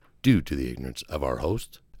Due to the ignorance of our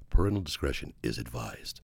host, parental discretion is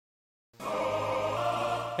advised.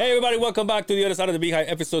 Hey everybody, welcome back to the other side of the beehive,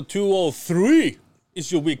 episode 203.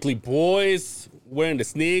 It's your weekly boys wearing the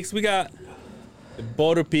sneaks. We got the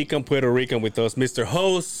Border Pecan Puerto Rican with us, Mr.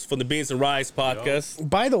 Host from the Beanzzz and Rice podcast.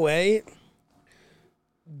 By the way,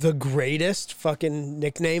 the greatest fucking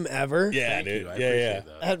nickname ever. Yeah, Thank dude. you. I Yeah.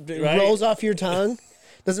 appreciate It Right? rolls off your tongue.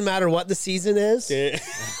 Doesn't matter what the season is. Yeah.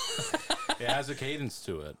 It has a cadence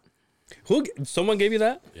to it. Someone gave you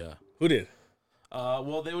that? Yeah. Who did?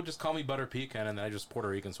 Well, they would just call me Butter Pecan, and then I just Puerto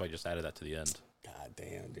Rican, so I just added that to the end. God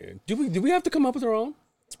damn, dude. Do we have to come up with our own?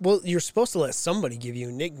 Well, you're supposed to let somebody give you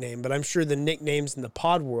a nickname, but I'm sure the nicknames in the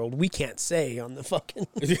pod world we can't say on the fucking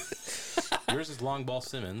Yours is Long Ball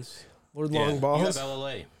Simmons. or Yeah. long You have balls.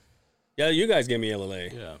 LLA. Yeah, you guys gave me LLA.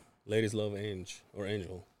 Yeah. Ladies love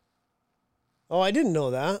Angel. Oh, I didn't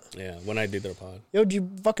know that. Yeah, when I did their pod. Yo, did you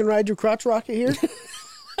fucking ride your crotch rocket here?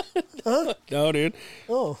 No, dude.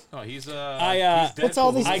 Oh, Oh, he's I, he's what's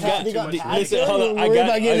all Deadpool. these- I got they got too much pads listen, good? hold on. Don't I worry got,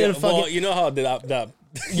 about getting in a well, fucking- you know how the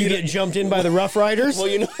you get jumped in by the Rough Riders? well,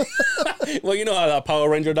 you know how that Power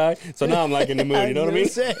Ranger died. So now I'm like in the mood. You know what I mean?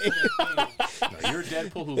 Say. No, you're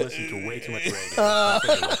Deadpool who listened to way too much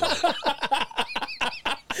reggae.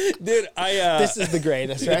 Dude, This is the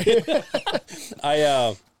greatest, right?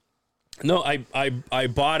 I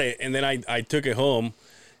bought it and then I took it home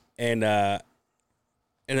and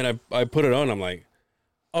then I put it on. I'm like,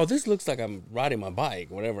 oh, this looks like I'm riding my bike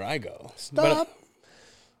wherever I go. Stop.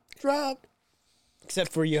 Drop.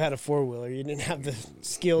 Except for you had a four-wheeler. You didn't have the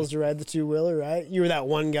skills to ride the two-wheeler, right? You were that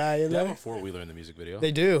one guy in They have there. a four-wheeler in the music video.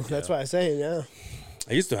 They do. That's why I say it, yeah.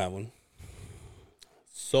 I used to have one.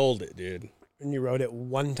 Sold it, dude. And you rode it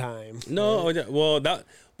one time. No, well,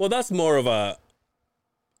 that's more of a.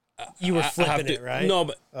 You were I have flipping to- it, right? No,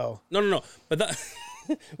 but Oh. no. But that,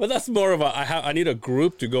 but that's more of a. I need a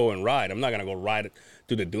group to go and ride. I'm not gonna go ride it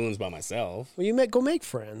through the dunes by myself. Well, go make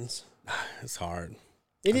friends. It's hard.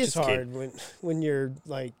 It I'm is just hard when you're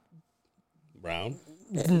like, Brown.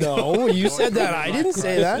 no, you said that. I didn't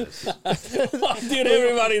say that. Dude,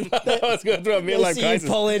 everybody thought I was going through a They midlife see you crisis.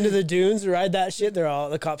 pull into the dunes and ride that shit.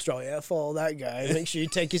 The cops are all, yeah, follow that guy. Make sure you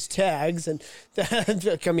take his tags. And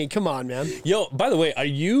I mean, come on, man. Yo, by the way, are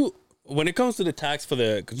you, when it comes to the tax for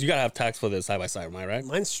the, because you got to have tax for the side-by-side, am I right?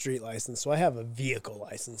 Mine's street license, so I have a vehicle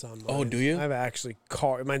license on mine. Oh, do you? I have actually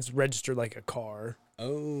car. Mine's registered like a car.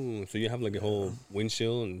 Oh, so you have like a whole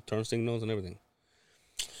windshield and turn signals and everything.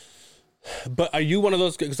 But are you one of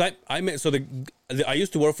those? Because I met, so I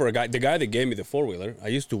used to work for a guy, the guy that gave me the four-wheeler, I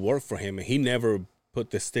used to work for him and he never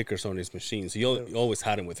put the stickers on his machine. So you always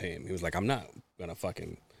had him with him. He was like, I'm not going to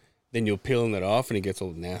fucking, then you're peeling it off and he gets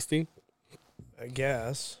all nasty. I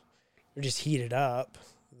guess. Or just heat it up,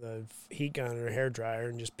 the heat gun or hair dryer,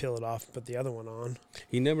 and just peel it off and put the other one on.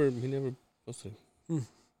 He never posted.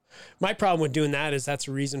 My problem with doing that is that's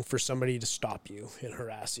a reason for somebody to stop you and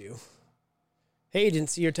harass you. Hey, didn't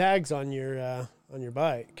see your tags on your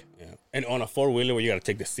bike. Yeah, and on a four-wheeler where you got to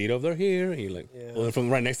take the seat over here, and you like pull it from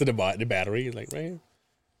right next to the battery. You're like, right here.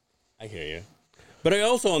 I hear you, but I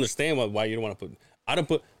also understand why you don't want to put. I don't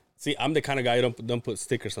put. See, I'm the kind of guy who don't put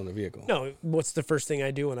stickers on the vehicle. No, what's the first thing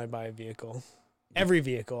I do when I buy a vehicle? Every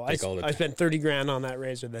vehicle. I spent $30,000 on that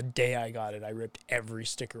Razor. The day I got it, I ripped every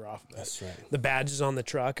sticker off of it. That's right. The badges on the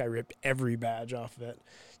truck, I ripped every badge off of it.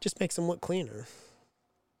 Just makes them look cleaner.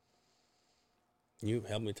 You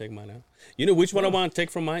help me take mine out. You know which one I want to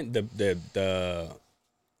take from mine? The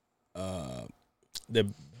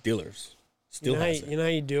dealers. Still has it. You know how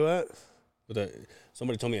you do it?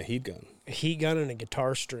 Somebody told me a heat gun, A heat gun and a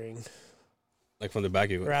guitar string. like from the back.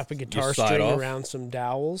 You Wrap a guitar slide string off. around some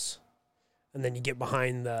dowels, and then you get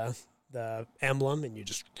behind the emblem, and you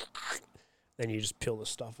just peel the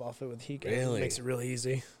stuff off it with heat gun. Really? It makes it really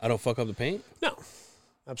easy. I don't fuck up the paint, No,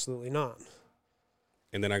 absolutely not.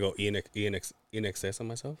 and then I go ENXS on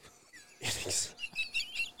myself.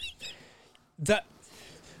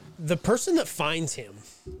 The person that finds him,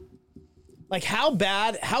 like how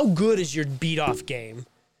good is your beat off game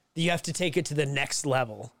that you have to take it to the next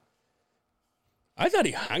level? I thought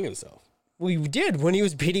he hung himself. We did when he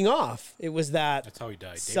was beating off. It was that That's how he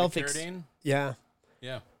died. self David Carradine? yeah.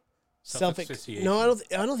 Yeah. Self-asphyxiation. No, I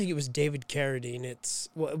don't think it was David Carradine. David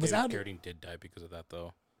Carradine did die because of that,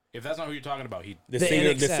 though. If that's not who you're talking about, The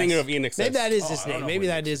singer of ENXS. Maybe that is Oh, his I don't name. know Maybe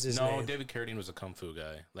who that he is his No, name. David Carradine was a kung fu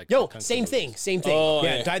guy. Like Yo, kung fu same movies. thing, same thing. Oh,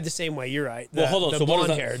 yeah, yeah. died the same way. You're right. Well, hold on. The So what is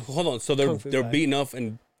that? blonde-haired Hold on. So kung fu they're guy. beating off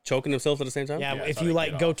and choking themselves at the same time. Yeah, that's if how you they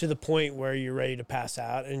like get go off. to the point where you're ready to pass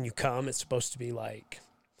out and you come, it's supposed to be like.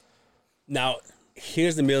 Now,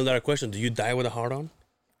 here's the $1 million question: do you die with a hard on?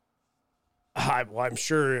 I'm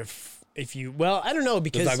sure if well, I don't know,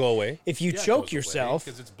 because Does that go away? if you choke yourself,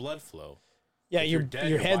 because it's blood flow. yeah, If your you're dead, your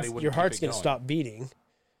your head's body wouldn't your keep heart's it gonna going. stop beating.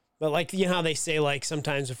 But like, you know how they say, like,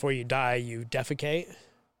 sometimes before you die you defecate.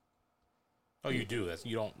 Oh, you do.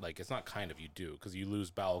 You don't like. It's not kind of you do, because you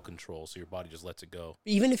lose bowel control, so your body just lets it go.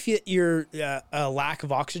 Even if you're a lack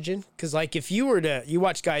of oxygen, because like if you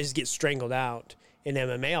watch guys get strangled out in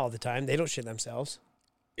MMA all the time, they don't shit themselves.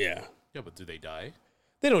 Yeah. Yeah, but do they die?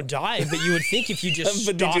 They don't die, but you would think if you just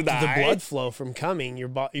But did you stopped the die? blood flow from coming, your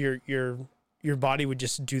body would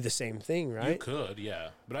just do the same thing, You right? could, yeah.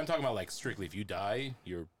 But I'm talking about like strictly if you die,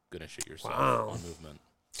 you're gonna shit yourself Wow. on movement.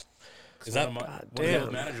 Is that one of the damn.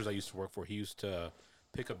 old managers I used to work for, he used to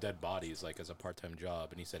pick up dead bodies like as a part-time job,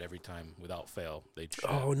 and he said every time without fail they'd shit.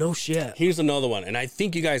 Oh, no shit. Here's another one, and I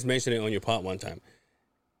think you guys mentioned it on your pot one time.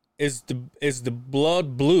 Is the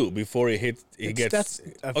blood blue before it hits?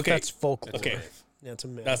 That's folklore. Okay. That's a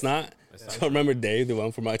myth. That's not. So remember Dave, the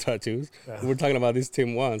one for my tattoos? Yeah. We were talking about this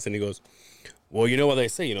Tim once, and he goes, "Well, you know what they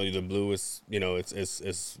say. You know, the blue is, you know, it's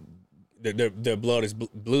the blood is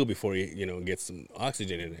blue before you gets some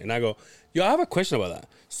oxygen in it." And I go, "Yo, I have a question about that.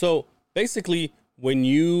 So basically, when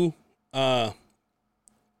you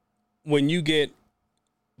get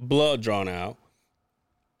blood drawn out,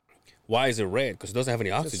 why is it red? Because it doesn't have any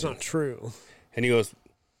That's oxygen." not true. And he goes,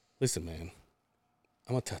 "Listen, man,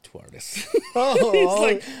 I'm a tattoo artist." Oh, He's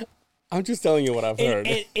like, "I'm just telling you what I've heard."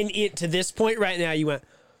 and it, to this point right now, you went,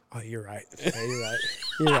 "Oh, you're right. Yeah, you're right.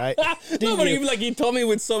 You're right." No, but even like he told me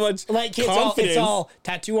with so much Like confidence. it's all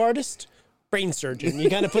tattoo artist, brain surgeon. You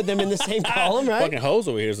kind of put them in the same column, right? Fucking hose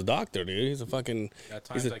over here is a doctor, dude. He's a fucking. At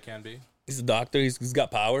times I can be. He's a doctor. He's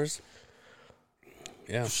got powers.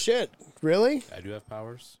 Yeah, Shit, really? I do have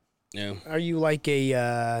powers. yeah. Are you like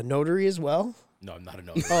a notary as well? No, I'm not a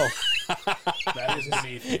notary. Oh, That is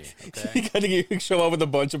beneath me. He Okay. gotta show up with a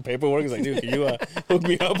bunch of paperwork. He's like, "Dude, can you hook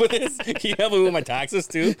me up with this? Can you help me with my taxes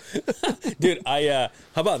too?" Dude, how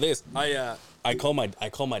about this? I call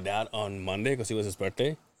my dad on Monday because it was his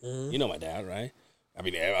birthday. You know my dad, right? I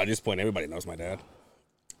mean, at this point, everybody knows my dad.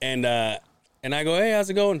 And I go, "Hey, how's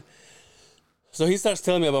it going?" So he starts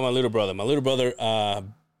telling me about my little brother. My little brother,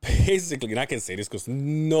 basically, and I can say this because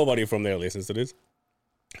nobody from there listens to this.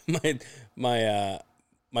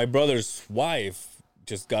 My brother's wife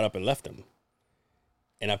just got up and left him,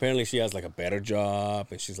 and apparently she has like a better job,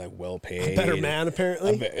 and she's like well paid. better man,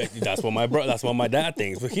 apparently. That's what my dad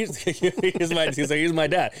thinks. But he's my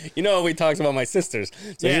dad. You know, he talks about my sisters.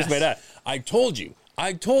 So Yes. here's my dad. I told you.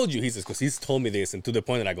 He says, because he's told me this, and to the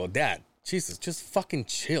point that I go, "Dad, Jesus, just fucking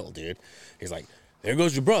chill, dude." He's like, "There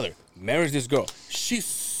goes your brother. Marries this girl. She's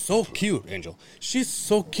so cute, Angel. She's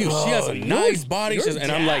so cute. She has a nice body." your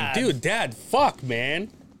And I'm like, dad. "Dude, Dad, fuck, man.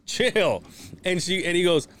 Chill." And he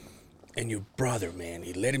goes, "And your brother, man,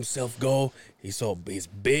 he let himself go. He's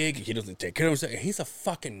big. He doesn't take care of himself. And he's a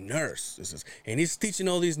fucking nurse. And he's teaching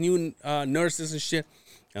all these new nurses and shit."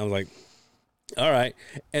 And I was like, "All right."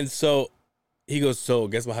 And so he goes, "So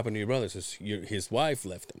guess what happened to your brother?" Says his wife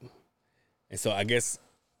left him. And so I guess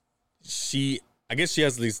she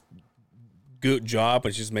has this good job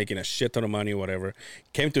and she's making a shit ton of money or whatever.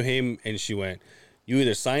 Came to him and she went, "You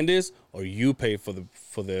either sign this or you pay for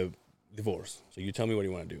the divorce. So you tell me what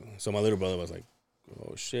you want to do." So my little brother was like,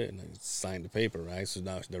 "Oh shit," and I signed the paper, right? So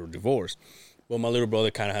now they're divorced. Well, my little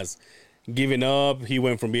brother kind of has given up. He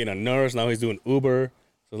went from being a nurse, now he's doing Uber.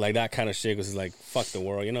 So like that kind of shit, because he's like, fuck the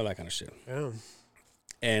world, you know, that kind of shit. Yeah.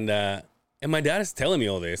 And my dad is telling me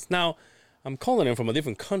all this. Now, I'm calling him from a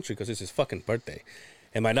different country because it's his fucking birthday.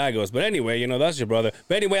 And my dad goes, "But anyway, you know, that's your brother.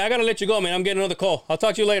 But anyway, I got to let you go, man. I'm getting another call. I'll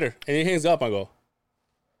talk to you later." And he hangs up. I go,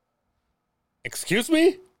 "Excuse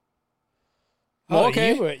me?" Oh,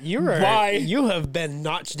 Okay. Bye. You have been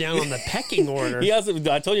notched down on the pecking order.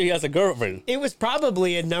 I told you he has a girlfriend. It was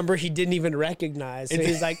probably a number he didn't even recognize. So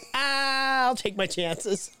he's like, I'll take my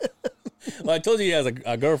chances. Well, I told you he has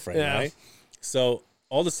a girlfriend, Yeah. right? So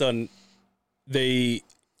all of a sudden,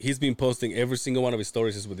 he's been posting every single one of his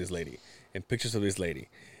stories is with this lady and pictures of this lady,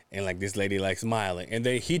 and like this lady like smiling, and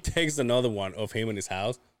then he takes another one of him in his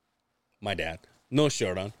house. My dad, no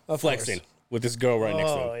shirt on, flexing course. with this girl right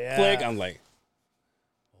next to him. Oh, yeah. Flick, I'm like,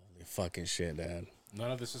 holy fucking shit, Dad. None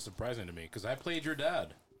of this is surprising to me because I played your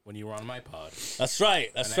dad when you were on my pod. That's right.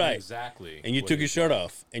 That's And I knew right. exactly. And you what took he your shirt thought.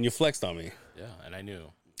 off and you flexed on me. Yeah, and I knew.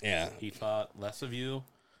 Yeah. He thought less of you,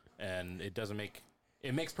 and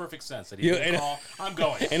it makes perfect sense that he You- didn't and- call. I'm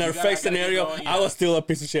going. In our I fake gotta get scenario, going, I yeah. was still a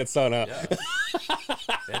piece of shit son, huh? Yeah.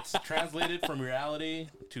 It's translated from reality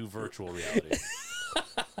to virtual reality.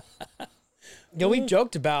 We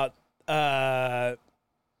joked about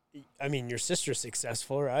I mean, your sister's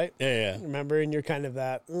successful, right? Yeah. Remember, and you're kind of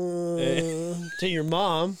that to your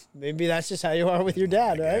mom. Maybe that's just how you are with your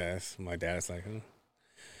dad, right? Yes, my dad's like,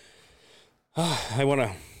 I want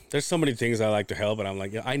to. There's so many things I like to help, but I'm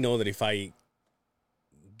like, I know that if I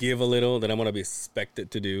give a little, that I'm gonna be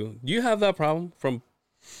expected to do. Do you have that problem from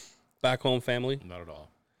back home family? Not at all.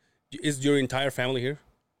 Is your entire family here?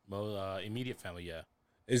 Well, immediate family, yeah.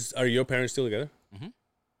 Are your parents still together? Mm-hmm.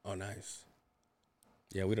 Oh, nice.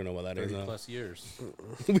 Yeah, we don't know what that is. 30 plus years.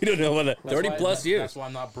 We don't know what that. 30 plus years. That's why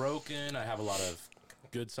I'm not broken. I have a lot of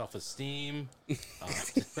good self-esteem.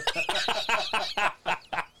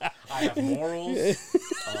 I have morals.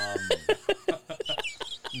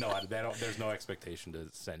 No, there's no expectation to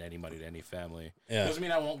send any money to any family. Yeah. Doesn't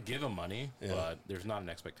mean I won't give them money, but there's not an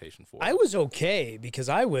expectation for it. I was okay because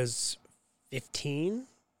I was 15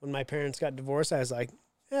 when my parents got divorced. I was like,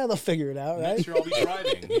 yeah, they'll figure it out, right? Next year I'll be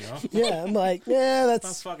driving, you know? Yeah, I'm like, yeah,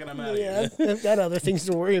 that's fucking, I'm out of here. I've got other things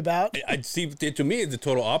to worry about. I see. To me, it's the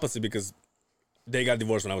total opposite because they got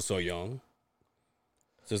divorced when I was so young.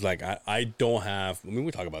 So it's like I don't have. I mean,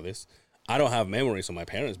 we talk about this. I don't have memories of my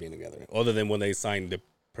parents being together, other than when they signed the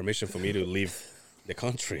permission for me to leave the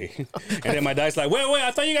country. And then my dad's like, wait,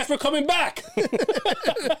 I thought you guys were coming back.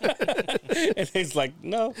 And he's like,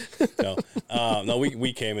 no.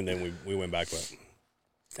 We came and then we went back, but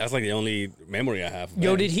that's like the only memory I have.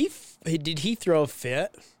 Yo, did he throw a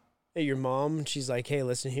fit at your mom? And she's like, hey,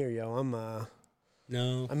 listen here, yo, I'm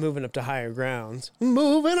moving up to higher grounds.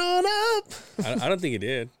 Moving on up. I don't think he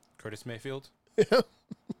did. Curtis Mayfield?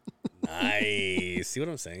 Nice. See what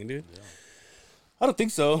I'm saying, dude? Yeah. I don't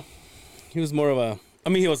think so. He was more of a. I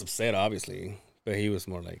mean, he was upset, obviously, but he was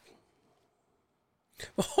more like.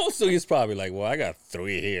 Also, he's probably like, well, I got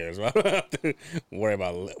 3 here, so I don't have to worry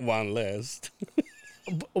about one less.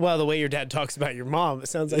 Well, the way your dad talks about your mom, it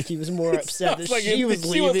sounds like he was more upset that like she was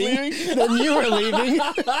leaving than you were leaving.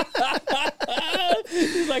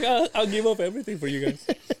 He's like, I'll give up everything for you guys.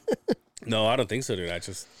 No, I don't think so, dude.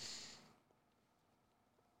 Of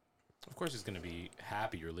course he's going to be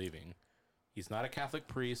happy you're leaving. He's not a Catholic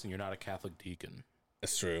priest, and you're not a Catholic deacon.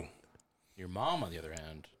 That's true. Your mom, on the other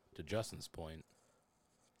hand, to Justin's point,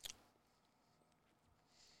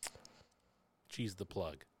 she's the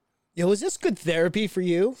plug. Yo, is this good therapy for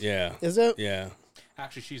you? Yeah. Is it? Yeah.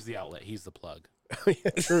 Actually, she's the outlet. He's the plug.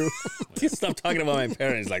 Yeah, true. Stop talking about my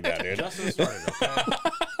parents like that, dude. Justin started,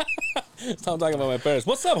 okay? Stop talking about my parents.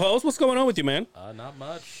 What's up, host? What's going on with you, man? Not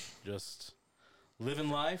much. Just living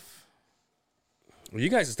life. Well, you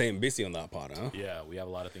guys are staying busy on that pod, huh? Yeah, we have a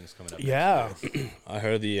lot of things coming up. Yeah. I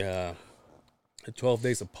heard the 12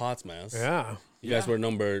 days of pots, man. Yeah. You guys were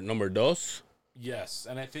number dos? Yes,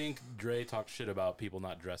 and I think Dre talked shit about people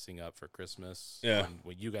not dressing up for Christmas. Yeah.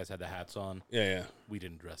 When you guys had the hats on. Yeah. We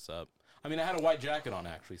didn't dress up. I mean, I had a white jacket on,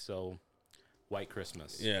 actually, so white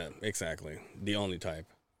Christmas. Yeah, exactly. The only type.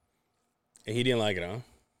 And he didn't like it, huh?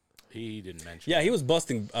 He didn't mention Yeah, he was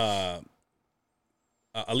busting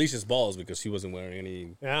Alicia's balls because she wasn't wearing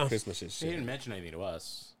any Christmas shit. He didn't mention anything to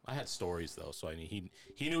us. I had stories, though, so I mean,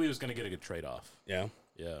 he knew he was going to get a good trade-off. Yeah.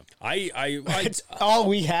 Yeah. It's all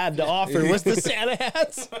we had to offer was the Santa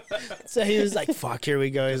hats. So he was like, fuck, here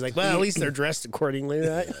we go. He's like, well, at least they're dressed accordingly,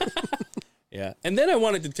 right? Yeah. And then I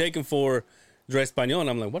wanted to take him for Dress Español, and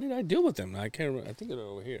I'm like, what did I do with them? I can't remember. I think they're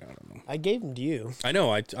over here. I don't know. I gave them to you. I know.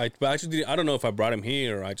 But actually, I don't know if I brought him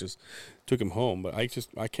here or I just took him home, but I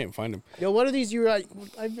can't find him. Yo, what are these? I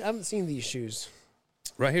haven't seen these shoes.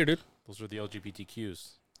 Right here, dude. Those are the LGBTQs.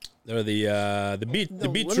 They're the beat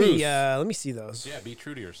let truth. Let me see those. Yeah, be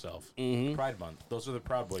true to yourself. Mm-hmm. Pride Month. Those are the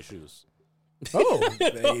Proud Boy shoes. Oh,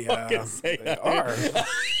 they are.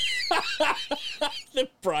 The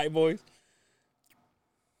Pride Boys.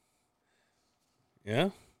 Yeah?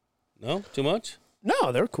 No? Too much?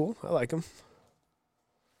 No, they're cool. I like them.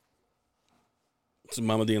 So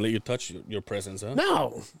Mama didn't let you touch your presents, huh?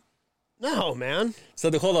 No, man.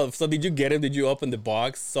 So hold on. So did you get it? Did you open the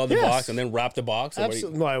box, saw the box, and then wrap the box?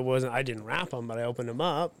 Absolutely. Well, I wasn't. I didn't wrap them, but I opened them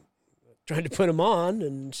up, tried to put them on,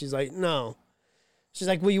 and she's like, "No." She's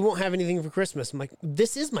like, "Well, you won't have anything for Christmas." I'm like,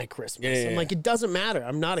 "This is my Christmas." Yeah. I'm like, "It doesn't matter.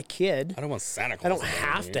 I'm not a kid. I don't want Santa Claus. I don't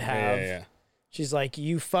have to have." Yeah. She's like,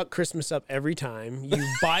 "You fuck Christmas up every time. You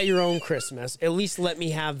buy your own Christmas. At least let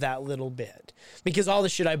me have that little bit, because all the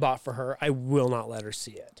shit I bought for her, I will not let her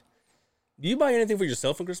see it." Do you buy anything for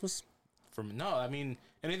yourself for Christmas? No, I mean,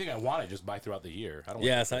 anything I want, I just buy throughout the year. I don't.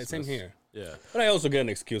 Yeah, want same here. Yeah, but I also get an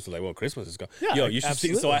excuse like, well, Christmas is gone. Yeah, Yo, you should see.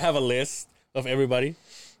 absolutely. So I have a list of everybody,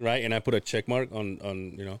 right? And I put a check mark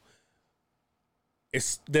on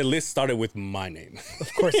the list started with my name.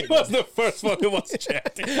 Of course it was the first one that was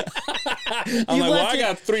checked. I'm like, well, I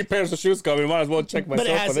got 3 pairs of shoes coming. Might as well check myself.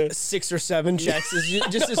 But it for has this. 6 or 7 checks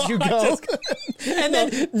just as you go. And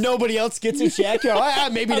then nobody else gets a check. You're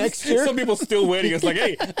like, maybe next year. Some people still waiting. It's like,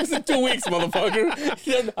 hey, it's in 2 weeks,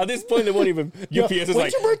 motherfucker. At this point, they won't even. UPS is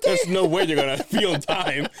like, there's no way you're going to be on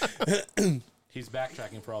time. He's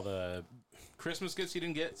backtracking for all the Christmas gifts he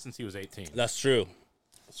didn't get since he was 18. That's true.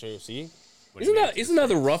 That's true. See? What do Isn't you that mean? isn't that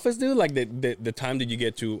the roughest, dude? Like the time that you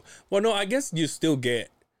get to. Well, no, I guess you still get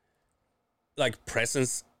like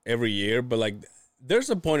presents every year, but like there's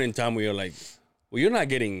a point in time where you're like, well, you're not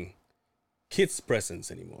getting kids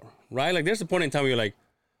presents anymore, right? Like there's a point in time where you're like,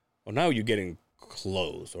 well, now you're getting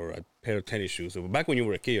clothes or a pair of tennis shoes. So back when you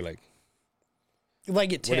were a kid, you're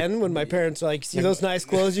like at 10, when my parents are like, see those nice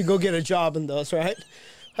clothes? You go get a job in those, right?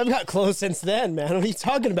 I've got clothes since then, man. What are you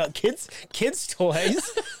talking about? Kids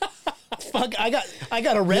toys? Fuck, I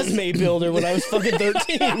got a resume builder when I was fucking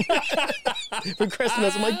 13 for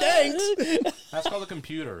Christmas. I'm like, thanks. That's called a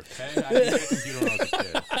computer. Okay, I didn't get a computer when I was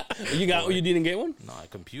a kid. You didn't get one? No, a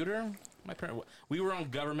computer. My parent. We were on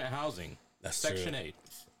government housing. That's Section true. 8.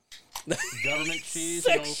 Government cheese.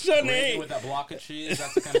 Section 8 with that block of cheese.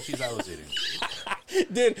 That's the kind of cheese I was eating.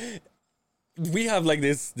 Dude, we have like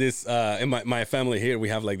this in my family here, we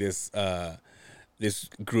have like this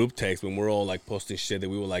group text when we're all like posting shit that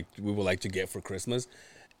we would like to get for Christmas.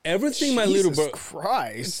 Everything my little Jesus bro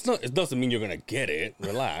Christ. it doesn't mean you're gonna get it.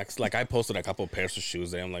 Relax. Like I posted a couple of pairs of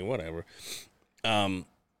shoes there. I'm like, whatever.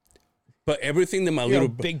 But everything that my You're little a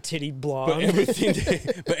big titty blonde.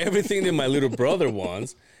 but everything that my little brother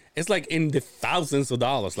wants, it's like in the thousands of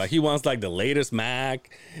dollars. Like he wants like the latest Mac,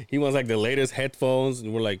 he wants like the latest headphones,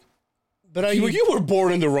 and we're like, But are you were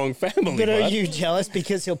born in the wrong family. But are bud. you jealous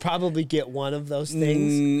because he'll probably get one of those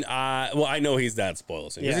things? Well, I know his dad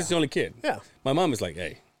spoils him. 'Cause Yeah. he's the only kid. Yeah. My mom is like,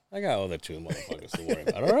 hey, I got other 2 motherfuckers to worry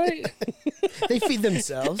about. All right. They feed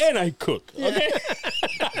themselves. And I cook. Okay.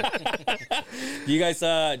 Do you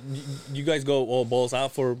guys go all balls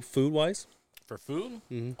out for food wise? For food?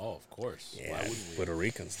 Oh, of course. Why wouldn't we? Puerto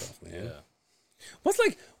Rican stuff, man. Yeah. What's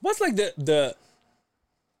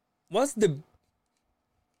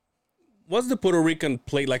the Puerto Rican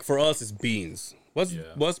plate like? For us, it's beans.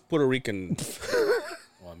 What's Puerto Rican?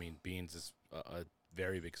 Well, I mean, beans is a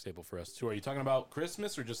very big staple for us too. Are you talking about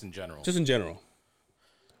Christmas or just in general? Just in general.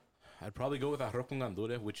 I'd probably go with arroz con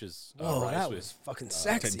gandules, which is Oh, rice that with was fucking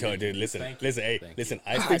sexy. Dude, listen, Thank you. hey, Thank listen.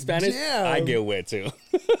 you. I speak Spanish. damn. I get wet too.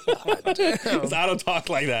 'Cause I don't talk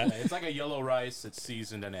like that. It's like a yellow rice. It's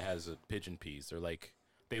seasoned and it has pigeon peas. They're like,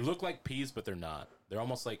 they look like peas, but they're not. They're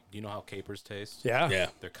almost like, you know how capers taste? Yeah. Yeah.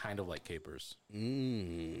 They're kind of like capers.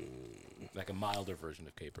 Like a milder version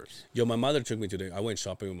of capers. Yo, my mother took me today. I went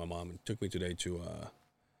shopping with my mom and took me today to.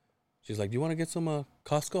 She's like, "Do you want to get some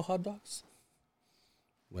Costco hot dogs?"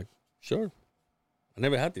 I'm like, sure. I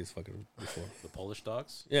never had these fucking before. The Polish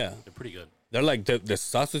dogs? Yeah, They're pretty good. they're like the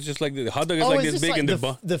sausage, just like the hot dog is like this big, and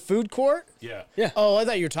the food court? Yeah. yeah. Oh, I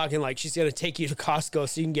thought you were talking like she's gonna take you to Costco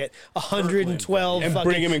so you can get 112 And fucking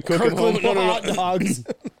bring 'em and cook 'em Kirkland home. No. hot dogs.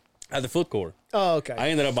 At the food court. Oh, okay. I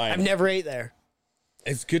ended up buying. I've never ate there.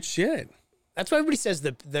 It's good shit. That's why everybody says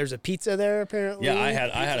that there's a pizza there. Apparently, Yeah, I had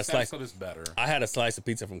a Pizza slice. Sam's Club is better. I had a slice of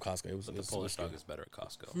pizza from Costco. It was The Polish dog is better at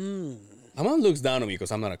Costco. My mom looks down on me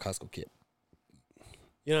because I'm not a Costco kid.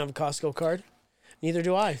 You don't have a Costco card? Neither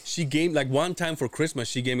do I. She gave like one time for Christmas.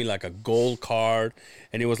 She gave me like a gold card,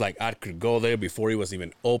 and it was like I could go there before it was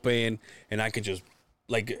even open, and I could just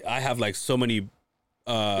like I have like so many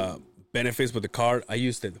benefits with the card. I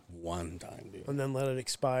used it one time, dude, And then let it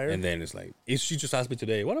expire. and then it's like she just asked me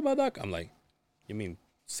today, "What about that?" I'm like, "You mean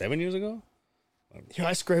 7 years ago?" Yo,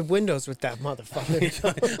 I scrape windows with that motherfucker.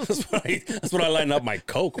 that's what I line up my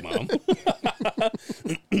Coke, mom.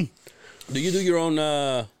 Do you do your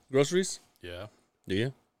own groceries? Yeah. Do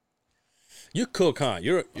you? You cook, huh?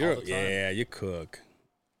 You're the time. yeah, you cook.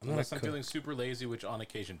 Unless I'm feeling super lazy, which on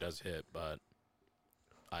occasion does hit, but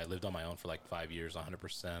I lived on my own for like 5 years,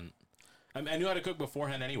 100%. I knew how to cook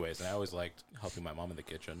beforehand anyways, and I always liked helping my mom in the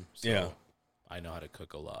kitchen. So Yeah. I know how to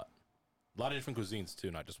cook a lot. A lot of different cuisines too,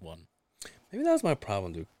 not just one. Maybe that's my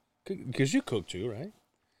problem, dude. Because you cook too, right?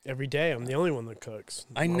 Every day, I'm the only one that cooks.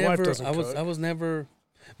 I My wife never. doesn't I cook. was never.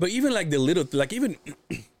 But even like the little, like even,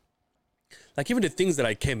 like even the things that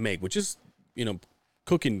I can't make, which is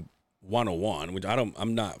cooking 101, which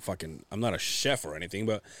I'm not a chef or anything,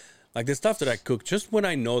 but like the stuff that I cook, just when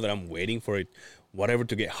I know that I'm waiting for it, whatever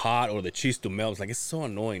to get hot or the cheese to melt, it's so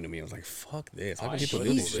annoying to me. I was like, fuck this. How can people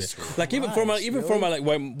do this Jesus shit? Like even for my like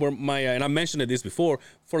where my and I mentioned this before,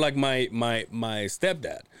 for like my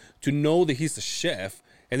stepdad to know that he's a chef,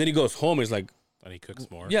 and then he goes home, he's like, And he cooks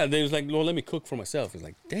more. Yeah, they was like, well, let me cook for myself. He's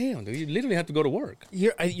like, damn, dude, you literally have to go to work.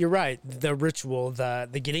 You're right. The ritual, the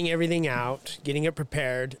getting everything out, getting it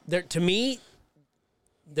prepared. There, to me,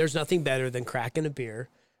 there's nothing better than cracking a beer,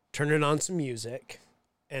 turning on some music,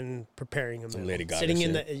 and preparing a meal. Lady Gaga Sitting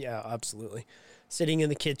in shit. the absolutely, sitting in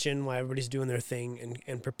the kitchen while everybody's doing their thing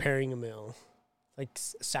and preparing a meal, like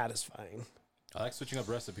satisfying. I like switching up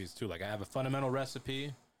recipes too. Like I have a fundamental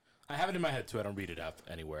recipe. I have it in my head too. I don't read it out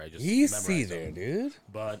anywhere. I just Easy memorize there, them. dude.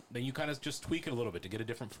 But then you kind of just tweak it a little bit to get a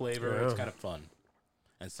different flavor. Yeah. It's kind of fun.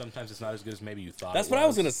 And sometimes it's not as good as maybe you thought. That's it what I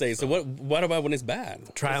was gonna say. So what about when it's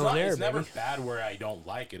bad? Trial and error, It's never baby. bad where I don't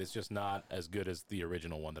like it. It's just not as good as the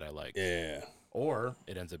original one that I like. Yeah, Or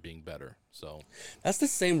it ends up being better. So that's the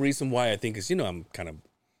same reason why I think is I'm kind of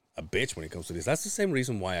a bitch when it comes to this. That's the same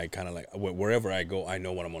reason why I kind of like wherever I go, I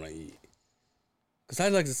know what I'm gonna eat. Cause I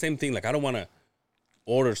like the same thing. Like I don't want to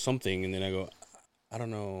order something and then I go, I don't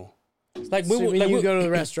know. Like So when you go to the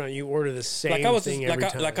restaurant, you order the same like I was thing just, every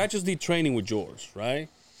time. like I just did training with George, right?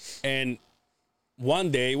 And one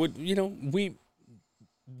day, we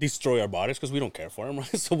destroy our bodies because we don't care for them,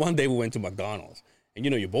 right? So one day we went to McDonald's, and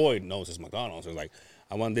your boy knows it's McDonald's. He's like,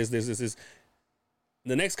 I want this.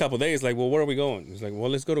 The next couple of days, like, well, where are we going? He's like, well,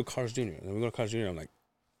 let's go to Carl's Jr. And we go to Carl's Jr. I'm like,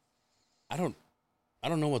 I don't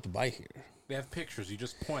know what to buy here. they have pictures. You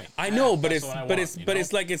just point. I know, but that's it's what I but want, it's you but know?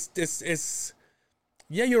 it's like it's.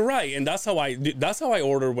 Yeah, you're right, and that's how I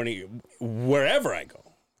order wherever I go.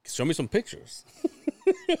 Show me some pictures.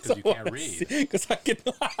 Because you can't read. Because I can't to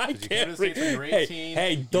the read. States when you're Hey, 18,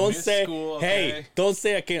 hey, you don't missed say. school, Hey, okay? don't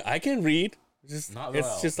say I can. I can read. It's Not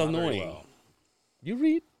just not very annoying. well. You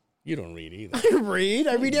read? You don't read either. I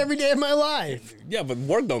read every day of my life. Yeah, but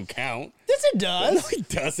work don't count. Yes, it does. No, it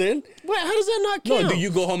doesn't. Wait, how does that not count? No, do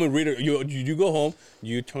you go home and read it? You go home,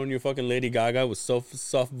 you turn your fucking Lady Gaga with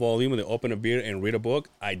soft volume, and then open a beer and read a book?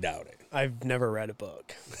 I doubt it. I've never read a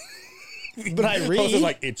book. But I I was read. just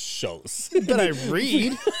like, it shows. But I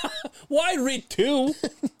read. Why read two?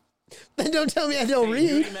 Then don't tell me I don't Hey,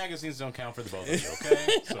 read. nudie magazines don't count for the both of you, okay?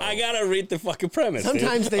 So, I gotta read the fucking premise.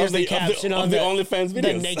 Sometimes dude. there's Of a caption on the OnlyFans the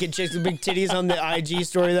videos. naked chicks with big titties on the IG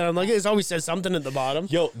story that I'm like, it always says something at the bottom.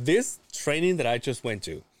 Yo, this training that I just went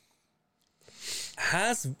to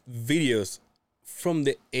has videos from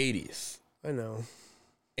the 80s. I know.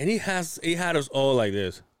 And he had us all like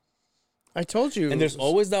this. I told you. And there's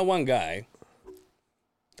always that one guy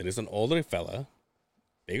that is an older fella,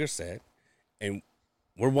 bigger set, and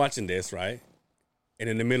we're watching this, right? And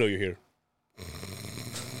in the middle you hear.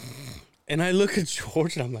 And I look at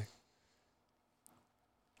George and I'm like,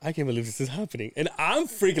 I can't believe this is happening. And I'm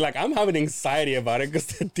freaking, like, I'm having anxiety about it because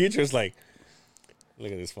the teacher's like,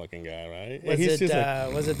 look at this fucking guy, right?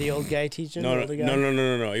 And Was it the old guy teaching? no, the older guy?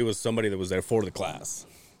 no. It was somebody that was there for the class.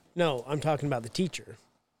 No, I'm talking about the teacher.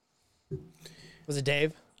 Was it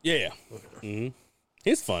Dave? Yeah. Mm-hmm.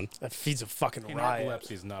 He's fun. That feeds a fucking hey, riot.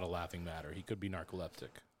 narcolepsy is not a laughing matter. He could be narcoleptic.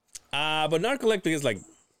 But narcoleptic is like,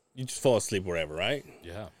 you just fall asleep wherever, right?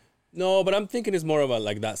 Yeah. No, but I'm thinking it's more about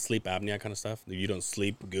like that sleep apnea kind of stuff. You don't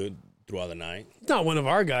sleep good throughout the night. Not one of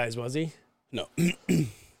our guys, was he? No.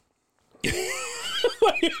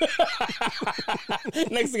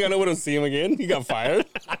 Next thing I know, we don't see him again. He got fired.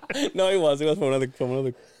 No, he was. He was from another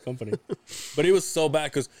company. But it was so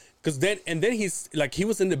bad because then he's like, he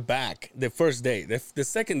was in the back the first day. The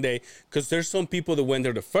second day, because there's some people that went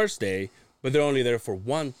there the first day, but they're only there for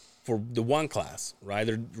the one class, right?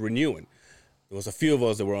 They're renewing. There was a few of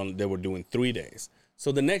us that were doing 3 days.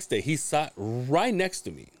 So the next day he sat right next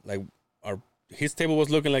to me. Like his table was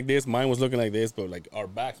looking like this, mine was looking like this, but like our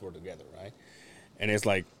backs were together, right? And it's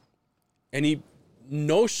like, and he,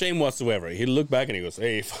 no shame whatsoever. He looked back and he goes,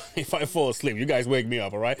 hey, if I fall asleep, you guys wake me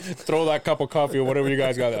up, all right? Throw that cup of coffee or whatever you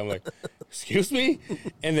guys got. I'm like, excuse me?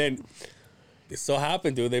 And then it so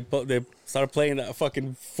happened, dude, they started playing a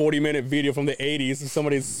fucking 40-minute video from the 80s.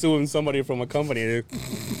 Somebody's suing somebody from a company.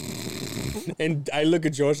 And I look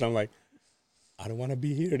at George and I'm like, I don't want to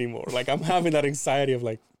be here anymore. Like, I'm having that anxiety of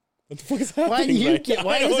like, what the fuck is happening? Why do you Like,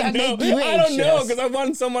 why I does don't that know. make you I don't know, anxious? because I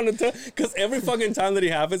want someone to tell. Because every fucking time that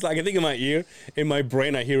it happens, like I think in my ear, in my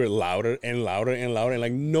brain, I hear it louder and louder and louder, and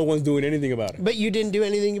like no one's doing anything about it. But you didn't do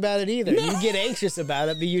anything about it either. You get anxious about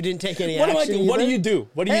it, but you didn't take any What do I action. do? What do either. you do?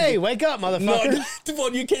 What do you Hey, do? wake up, No, motherfucker.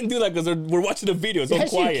 well, you can't do that because we're watching the video. It's all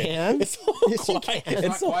Yes, you quiet. can. It's all Yes, you quiet. can. It's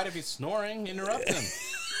not It's all- quiet if he's snoring. Interrupt him.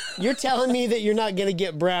 You're telling me that you're not going to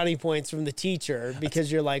get brownie points from the teacher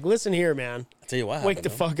because you're like, listen here, man. I'll tell you what happened. Wake the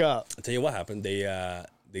though. fuck up. I'll tell you what happened. They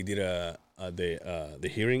did the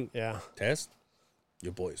hearing Yeah. test.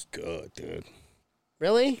 Your boy's good, dude.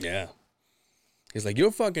 Really? Yeah. He's like,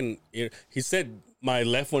 you're fucking. He said my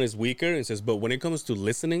left one is weaker. It says, but when it comes to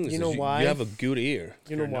listening, it You know says, why? you have a good ear.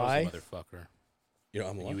 You know You're a nosy why? motherfucker. You know,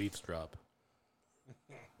 I'm You what? eavesdrop.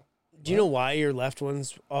 Do you know why your left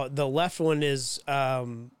one's the left one is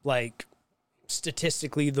like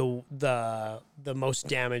statistically the most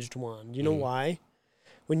damaged one? Do you know why?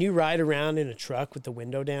 When you ride around in a truck with the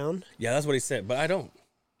window down, Yeah, that's what he said. But I don't.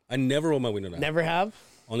 I never roll my window down. never have.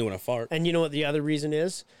 Only when I fart. And you know what the other reason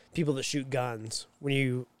is? People that shoot guns. When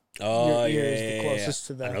you Oh, your yeah, ear is the yeah, closest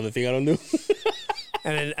to the. Another thing I don't do.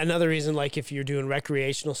 And then another reason, like if you're doing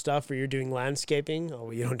recreational stuff or you're doing landscaping, oh,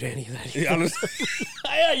 well, you don't do any of that. Yeah,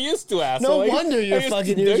 I used to, asshole. No wonder your I used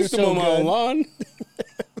fucking to, ears I are used to so mow my own good. lawn.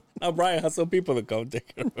 Now Brian has some people that come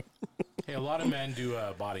take care of it. Hey, a lot of men do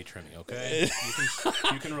body trimming. Okay,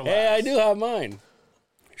 you can relax. Hey, I do have mine.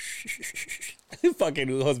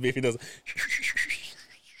 Fucking husband if he does.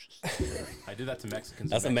 I do that to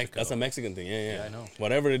Mexicans. That's in a Mexico. that's a Mexican thing. Yeah, Yeah, I know.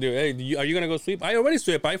 Whatever they do. Hey, are you gonna go sweep? I already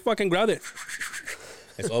sweep. I fucking grabbed it.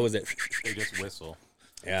 It's always it. They just whistle,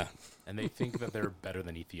 Yeah. and they think that they're better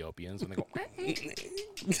than Ethiopians when they go.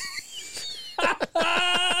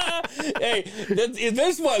 Hey, if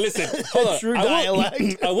there's one, listen, hold on. True I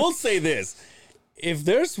dialect. I will say this. If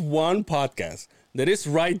there's one podcast that is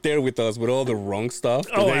right there with us with all the wrong stuff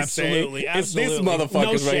that Oh, they absolutely, say, absolutely. it's these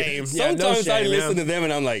motherfuckers No right shame. here. Yeah, no Sometimes I shame, listen yeah. to them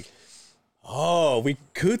and I'm like, oh, we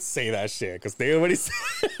could say that shit because they already said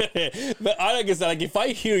it. But like I said, like if I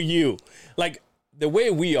hear you, like the way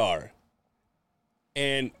we are,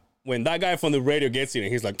 and when that guy from the radio gets you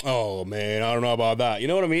and he's like, oh man, I don't know about that. You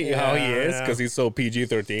know what I mean? How he is yeah. because he's so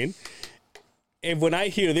PG-13. And when I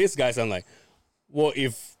hear these guys, I'm like, well,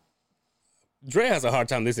 if Dre has a hard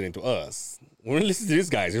time listening to us, when we listen to these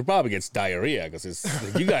guys, he probably gets diarrhea because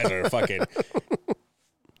you guys are fucking.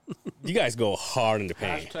 You guys go hard in the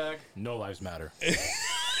paint. Hashtag no lives matter.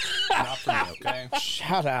 Not for me, okay?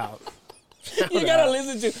 Shout out. You gotta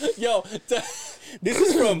listen to this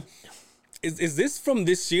is from. Is this from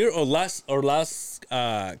this year or last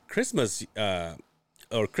Christmas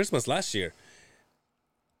or Christmas last year?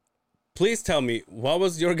 Please tell me what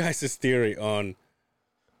was your guys' theory on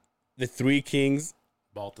the Three Kings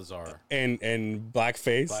Balthazar. and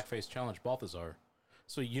blackface? Blackface challenge, Balthazar.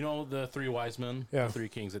 So you know the three wise men? Yeah. The three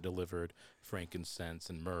kings that delivered frankincense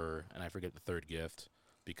and myrrh, and I forget the third gift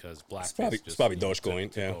because blackface It's probably you know, Dogecoin,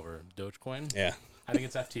 took yeah. over. Dogecoin? Yeah. I think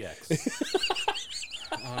it's FTX.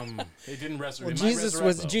 It didn't resurrect. Well,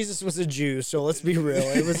 Jesus was a Jew, so let's be real.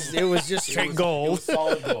 It was just straight It gold. was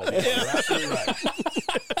solid gold. Yeah, you're absolutely right.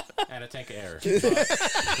 And a tank of air. But,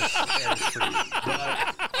 air is free.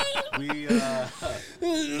 But we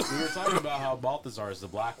were talking about how Balthazar is the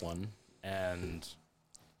black one, and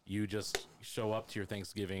you just show up to your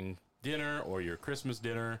Thanksgiving dinner or your Christmas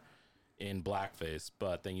dinner in blackface,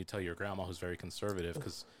 but then you tell your grandma, who's very conservative,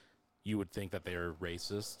 because you would think that they're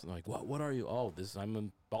racist. Like, what are you? Oh, I'm a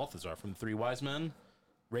Balthazar from the Three Wise Men.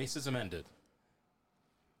 Racism ended.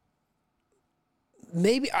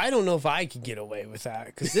 Maybe I don't know if I could get away with that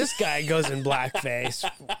because this guy goes in blackface.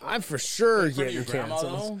 I'm for sure In front of getting your grandma,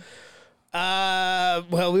 canceled. though?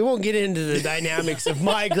 Well, we won't get into the dynamics of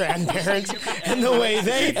my grandparents and the way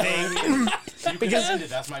they think. You can end it.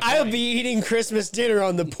 That's my point. I'll be eating Christmas dinner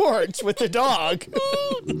on the porch with the dog.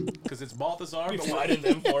 Because it's Balthazar, but fighting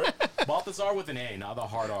them for it. Balthazar with an A, not the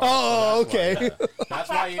hard R. Oh, So that's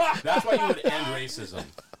okay. why, that's why you would end racism.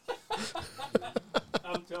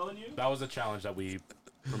 I'm telling you. That was a challenge that we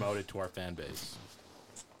promoted to our fan base.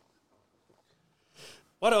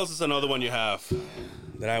 What else is another one you have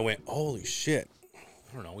that I went, holy shit?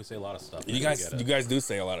 I don't know. We say a lot of stuff. You guys do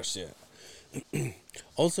say a lot of shit.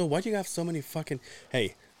 Also, why do you have so many fucking?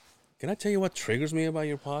 Hey, can I tell you what triggers me about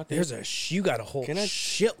your podcast? You got a whole Can I-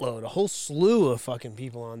 shitload, a whole slew of fucking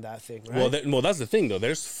people on that thing, right? Well, that's the thing though.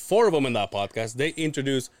 There's 4 of them in that podcast. They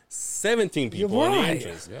introduce 17 people You're on the right.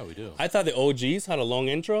 intros. Yeah, we do. I thought the OGs had a long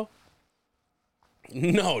intro.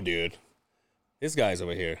 No, dude. This guy's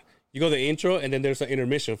over here. You go to the intro, and then there's an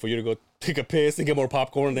intermission for you to go take a piss and get more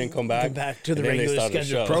popcorn, and then come back. Get back to the and then they regular start the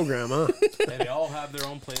scheduled show. program, huh? They all have their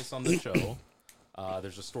own place on the show.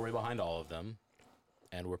 There's a story behind all of them,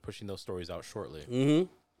 and we're pushing those stories out shortly.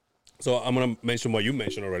 So I'm gonna mention what you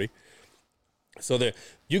mentioned already. So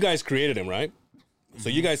you guys created them, right? So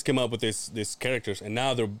you guys came up with these characters, and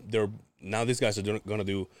now now these guys are gonna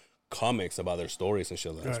do comics about their stories and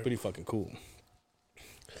shit. That's Right. pretty fucking cool.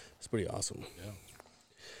 It's pretty awesome. Yeah.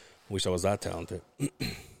 Wish I was that talented.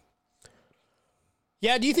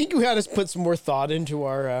 Yeah, do you think we had to put some more thought into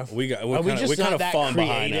our... We Are we just kind not of that fallen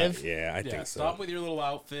behind that. creative? Yeah, I Yeah, think so. stop with your little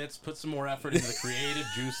outfits. Put some more effort into the creative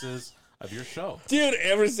juices of your show. Dude,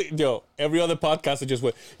 every other podcast I just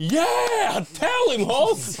went, yeah, tell him,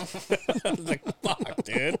 host. I was like, fuck,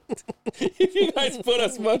 dude. If you guys put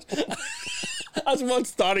as much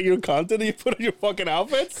starting your content that you put on your fucking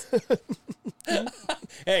outfits.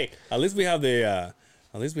 Hey, at least we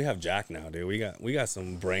have Jack now, dude. We got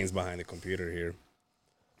some brains behind the computer here.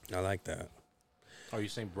 I like that. Are you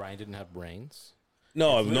saying Brian didn't have brains?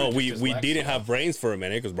 No, Just we dyslexia. didn't have brains for a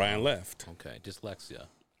minute because Brian left. Okay, dyslexia.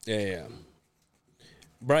 Yeah.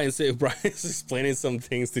 Brian's explaining some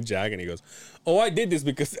things to Jack, and he goes, "Oh, I did this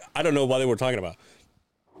because I don't know what they were talking about."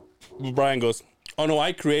 Brian goes, "Oh no,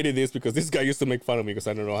 I created this because this guy used to make fun of me because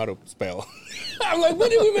I don't know how to spell." I'm like, "When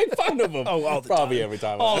did we make fun of him?" Oh, all the Probably time. every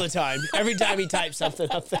time. All the time. Every time he types something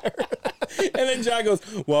up there. And then Jack goes,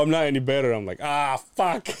 "Well, I'm not any better." I'm like,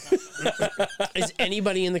 fuck." Is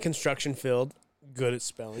anybody in the construction field good at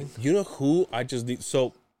spelling? You know who I just did?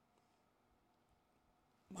 So,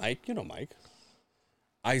 Mike, Mike.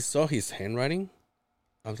 I saw his handwriting.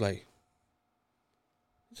 I was like,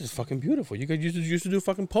 this is fucking beautiful. You guys used to do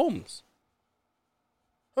fucking poems.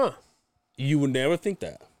 Huh. You would never think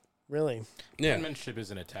that. Really? Yeah. Penmanship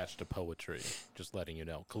isn't attached to poetry, just letting you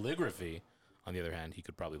know. Calligraphy, on the other hand, he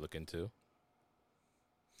could probably look into.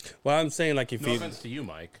 Well, I'm saying like if No he, offense to you,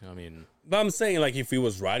 Mike. I mean, but I'm saying like if he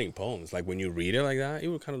was writing poems, like when you read it like that, it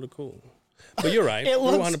would kind of look cool. But you're right. It You're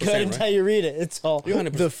looks 100% good right. until you read it. It's all You're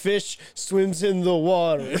 100%. the fish swims in the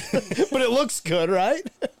water, but it looks good, right?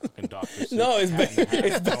 fucking Dr. Seuss. No, it's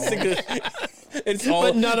basically it's all.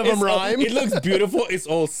 But none of them it's all- rhyme. It looks beautiful. It's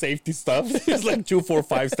all safety stuff. It's like 2, 4,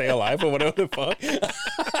 5, stay alive or whatever the fuck.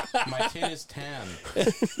 My tin is tan.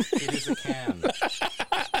 It is a can.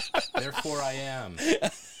 Therefore I am.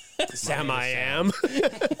 Sam, name I is am.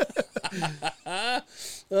 At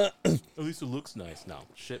least it looks nice. No,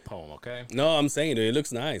 shit poem, okay? No, I'm saying it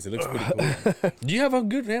looks nice. It looks pretty cool. Do you have a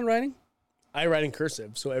good handwriting? I write in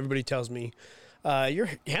cursive, so everybody tells me your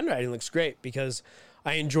handwriting looks great because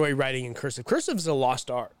I enjoy writing in cursive. Cursive is a lost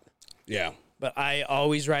art, Yeah. but I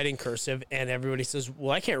always write in cursive, and everybody says,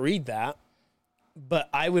 "Well, I can't read that." But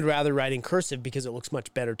I would rather write in cursive because it looks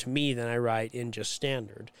much better to me than I write in just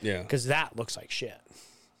standard. Yeah. Because that looks like shit.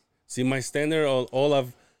 See, my standard, all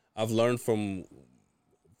I've learned from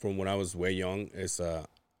when I was way young is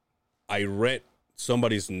I read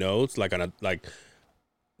somebody's notes like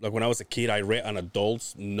when I was a kid, I read an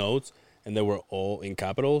adult's notes and they were all in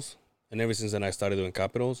capitals. And ever since then, I started doing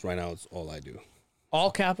capitals. Right now, it's all I do. All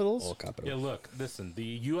capitals? All capitals. Yeah, look, listen, the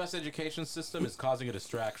U.S. education system is causing a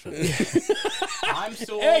distraction. I'm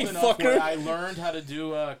still Hey, old enough fucker. where I learned how to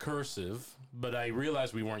do cursive, but I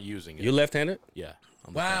realized we weren't using it. You left-handed? Yeah.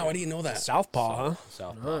 I'm Wow, I left-handed. didn't know that. Southpaw, huh?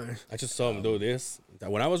 Southpaw. I just saw him do this.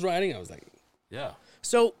 When I was writing, I was like, Yeah.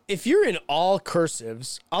 So if you're in all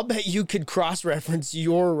cursives, I'll bet you could cross-reference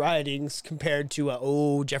your writings compared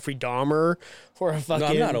to Jeffrey Dahmer or a fucking. no,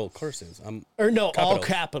 I'm not all cursives. all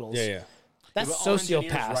capitals. Yeah, yeah. That's But all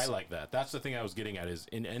engineers sociopaths. write like that. That's the thing I was getting at is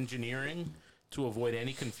in engineering, to avoid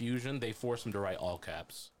any confusion, they force them to write all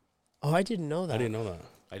caps. Oh, I didn't know that. I didn't know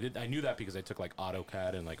that. I knew that because I took like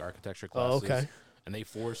AutoCAD and like architecture classes. okay. And they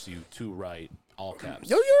force you to write all caps.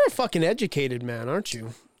 Yo, you're a fucking educated man, aren't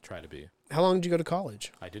you? Try to be. How long did you go to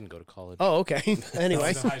college? I didn't go to college. Oh, okay. I Anyway,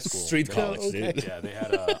 was in high school. Street Yeah. college, okay. dude. Yeah, they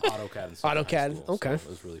had AutoCAD and stuff. in high AutoCAD, school, okay. So it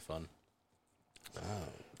was really fun.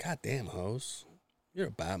 God damn, host. You're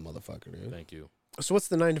a bad motherfucker, dude. Thank you. so what's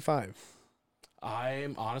the 9 to 5?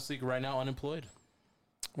 I'm honestly right now unemployed.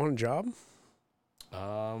 Want a job?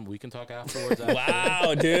 We can talk afterwards.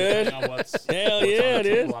 Wow, dude. Depending on what's Hell on the yeah,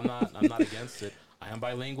 dude. table. I'm not against it. I am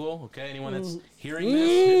bilingual. Okay, anyone that's hearing this,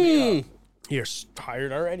 hit me up. You're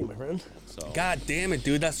tired already, my friend. So God damn it,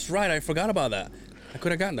 dude. That's right. I forgot about that. I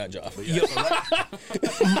could have gotten that job. yeah, so right,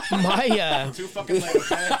 My too fucking late.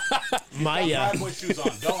 Okay. my Got boy shoes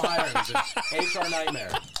on. Don't hire me. It's HR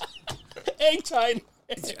nightmare. H-time.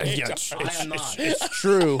 I am not. It's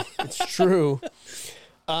true. It's true.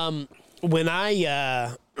 When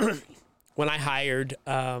I hired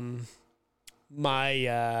my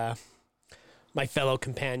my fellow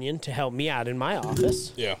companion to help me out in my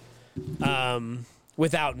office, Yeah.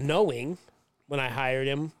 without knowing, when I hired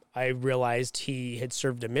him, I realized he had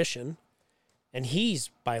served a mission, and he's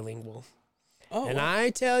bilingual. Oh, And I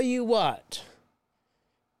tell you what,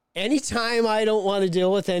 anytime I don't want to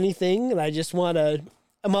deal with anything and I just want to,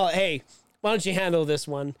 I'm all, hey, why don't you handle this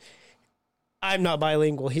one? I'm not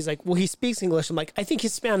bilingual. He's like, well, he speaks English. I'm like, I think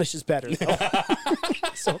his Spanish is better, though.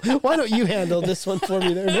 So why don't you handle this one for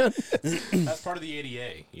me there, man? That's part of the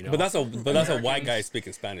ADA. You know. but that's a white guy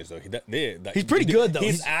speaking Spanish though. He's pretty good, though.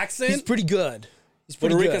 His accent, He's pretty good. He's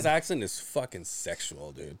pretty Puerto Rican's good. accent is fucking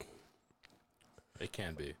sexual, dude. It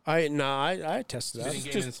can be. I tested that.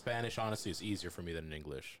 Speaking in Spanish, honestly, is easier for me than in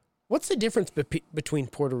English. What's the difference between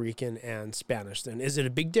Puerto Rican and Spanish? Then is it a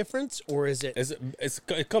big difference, or is it?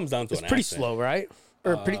 It comes down to It's pretty slow, right?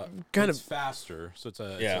 Or pretty kind It's of faster, so it's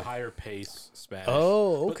a higher pace Spanish.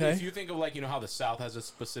 Oh, But okay. if you think of like how the South has a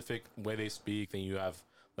specific way they speak, then you have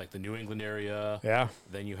like the New England area. Yeah.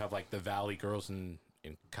 Then you have like the Valley girls in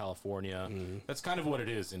California. That's kind of what it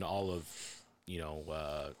is in all of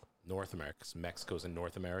North America. 'Cause Mexico's in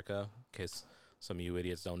North America, in case some of you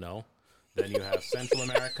idiots don't know. Then you have Central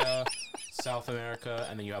America, South America,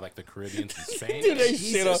 and then you have like the Caribbean and Spain. Dude, they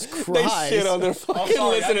shit on their fucking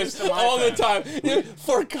listeners all the time.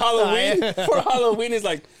 For Halloween, it's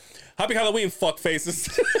like, happy Halloween, fuck faces.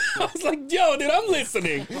 I was like, yo, dude, I'm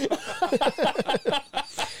listening.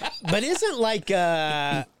 But isn't like,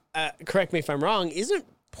 correct me if I'm wrong, isn't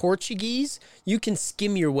Portuguese, you can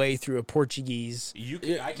skim your way through a Portuguese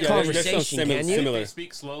I can conversation, can you? similar. They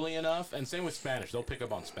speak slowly enough, and same with Spanish. They'll pick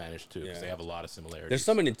up on Spanish too because they have a lot of similarities. There's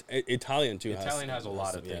some in Italian too. Italian has a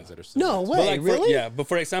lot of things that are No similar. way, really? But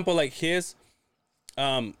for example, like his,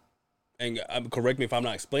 and correct me if I'm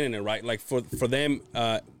not explaining it right. Like for them,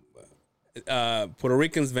 Puerto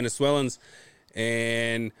Ricans, Venezuelans,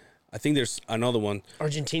 and I think there's another one.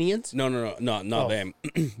 Argentinians? No, not them.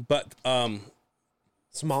 But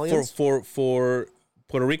Somalians? for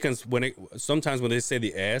Puerto Ricans, sometimes when they say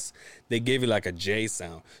the S, they give it like a J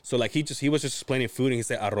sound. So like he was just explaining food and he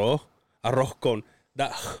said arroz con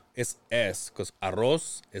that is S because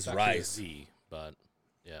arroz is It's rice. Z, but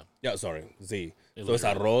Sorry, Z. So it's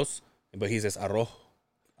arroz, but he says arroz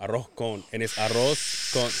con, and it's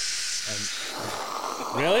arroz con.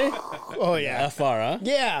 Really? Oh, yeah. That far, huh?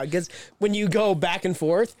 Yeah, because when you go back and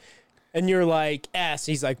forth and you're like S,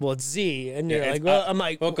 he's like, well, it's Z. And you're like, well, I'm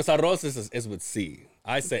like, well, because arroz is with C.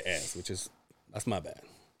 I say S, that's my bad.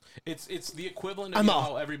 it's the equivalent of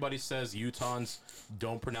how everybody says Utahns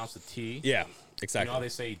don't pronounce the T. Yeah, You exactly. know how they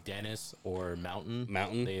say Dennis or mountain?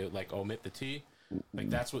 Mountain. They like omit the T. Like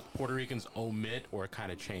that's what Puerto Ricans omit or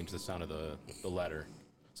kind of change the sound of the letter.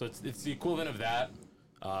 So it's the equivalent of that,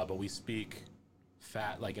 but we speak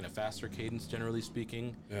like in a faster cadence, generally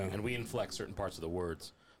speaking, and we inflect certain parts of the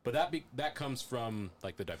words. But that comes from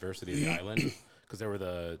like the diversity of the island, because there were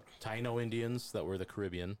the Taino Indians that were the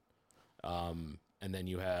Caribbean, and then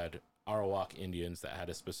you had Arawak Indians that had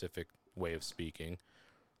a specific way of speaking.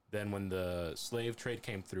 Then when the slave trade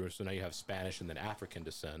came through, so now you have Spanish and then African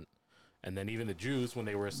descent, and then even the Jews, when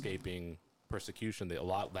they were escaping persecution, a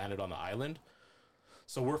lot landed on the island.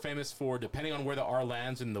 So we're famous for, depending on where the R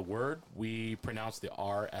lands in the word, we pronounce the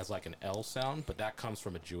R as like an L sound, but that comes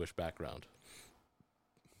from a Jewish background.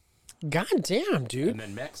 God damn, dude. And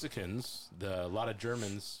then Mexicans, a lot of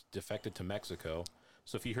Germans defected to Mexico.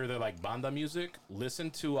 So if you hear their like banda music,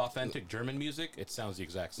 listen to authentic German music. It sounds the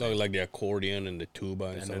exact same. Like the accordion and the tuba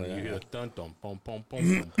and And stuff then like you hear that. the dun dun pom pom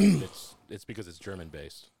pom pom. It's because it's German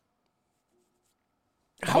based.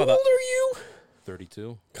 How old are you?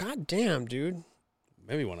 32. God damn, dude.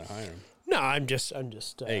 Maybe want to hire him. No, I'm just.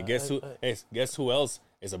 Hey, guess who else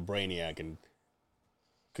is a brainiac and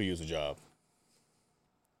could use a job?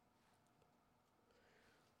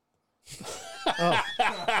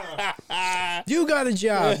 You got a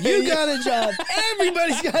job. You got a job.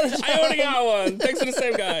 Everybody's got a job. I already got one. Thanks to the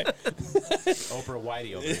same guy. Oprah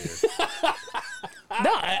Whitey over here.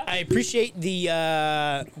 No, I appreciate the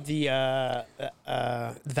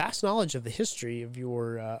vast knowledge of the history of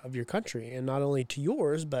your country, and not only to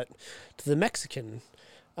yours, but to the Mexican.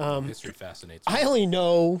 History fascinates me. I only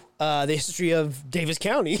know the history of Davis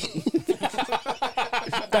County.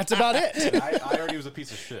 That's about it. I heard he was a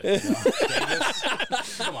piece of shit. You know? Davis?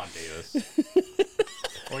 Come on, Davis.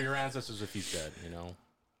 Or your ancestors if he's dead, you know?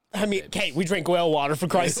 I mean, Kate, we drink well water, for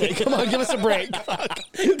Christ's sake. Come on, give us a break. Fuck.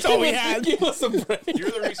 That's all we had. Give us a break. You're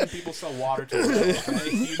the reason people sell water to wells.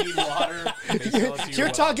 You need water, they sell it to You're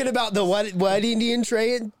well. talking about the white Indian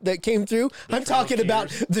trade that came through. I'm talking about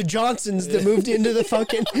the Johnsons that moved into the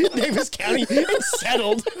fucking Davis County and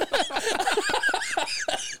settled.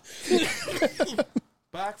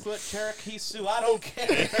 Blackfoot, Cherokee, Sioux, I don't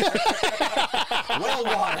care. Well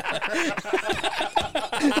water.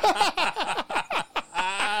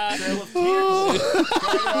 Trail of tears.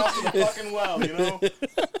 Going off to the fucking well, you know?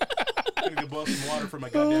 Gonna go boil some water for my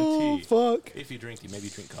goddamn tea. Fuck. If you drink tea, maybe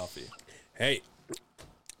drink coffee. Hey,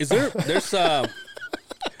 there's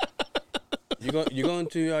you going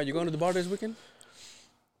to the bar this weekend?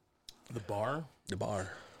 The bar The bar.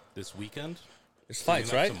 this weekend? There's fights,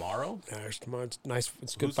 Isn't that right? Tomorrow? There's tomorrow. It's nice.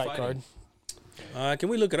 It's a good Who's fight card. Can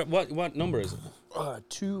we look it up? What number is it?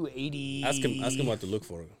 280. Ask him what to look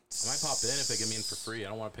for. I might pop in if they get me in for free. I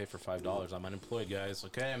don't want to pay for $5. I'm unemployed, guys.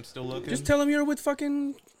 Okay, I'm still looking. Just tell him you're with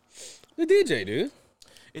fucking the DJ, dude.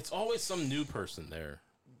 It's always some new person there.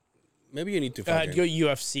 Maybe you need to fucking... Go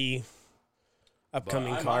UFC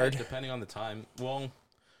upcoming card. Depending on the time. Well,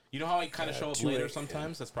 you know how I kind of show up later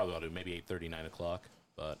sometimes? That's probably what I'll do. Maybe 8:30, 9 o'clock.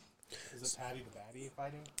 But Is it Patty the Batty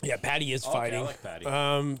fighting? Yeah, Patty is okay, fighting. I like Patty.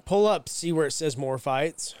 Pull up, see where it says more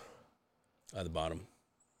fights. At the bottom.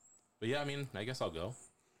 But yeah, I mean, I guess I'll go.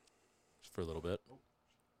 Just for a little bit.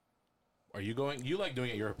 Are you going? You like doing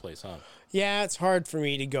it at your place, huh? Yeah, it's hard for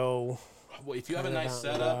me to go. Well, if you have a nice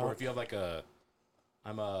setup, or if you have like a...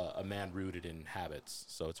 I'm a man rooted in habits,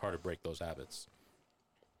 so it's hard to break those habits.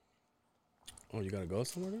 Oh, you gotta go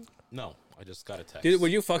somewhere then? No, I just got a text. Dude, were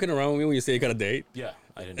you fucking around with me when you say you got a date? Yeah,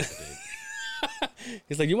 I didn't have a date.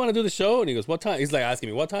 He's like, you want to do the show? And he goes, what time? He's like asking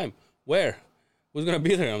me, what time? Where? Who's gonna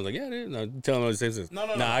be there? I was like, yeah, dude. No, tell him what he says. No.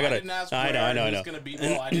 Nah, I didn't ask where. I know. It's gonna be.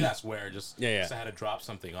 Well, I did ask where. Just Yeah. I had to drop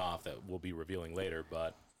something off that we'll be revealing later.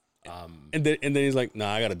 But And then he's like,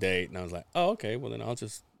 nah, I got a date. And I was like, oh, okay. Well, then I'll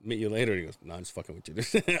just meet you later. He goes, no, I'm just fucking with you,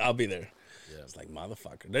 dude. I'll be there. Yeah. It's like,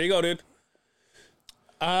 motherfucker. There you go, dude.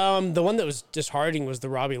 The one that was disheartening was the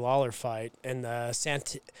Robbie Lawler fight, and the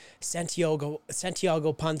Santiago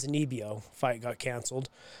Ponzinibbio fight got canceled.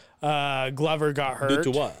 Glover got hurt.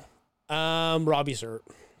 Due to what? Robbie's hurt.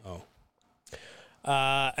 Oh.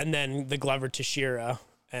 And then the Glover Teixeira,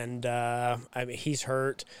 and I mean he's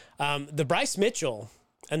hurt. The Bryce Mitchell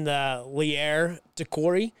and the Lier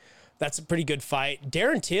DeCory, that's a pretty good fight.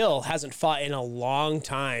 Darren Till hasn't fought in a long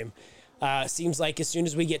time. Seems like as soon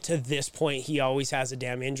as we get to this point, he always has a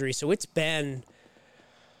damn injury. So it's been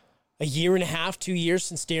a year and a half, 2 years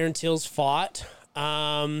since Darren Till's fought.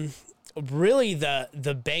 Really,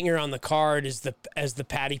 the banger on the card is the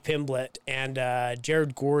Paddy Pimblett and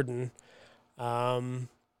Jared Gordon. And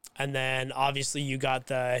then obviously you got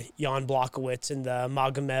the Jan Blachowicz and the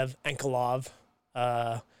Magomed Ankalaev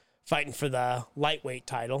fighting for the lightweight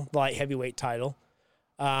title, the light heavyweight title.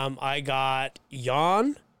 I got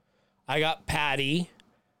Jan. I got Patty,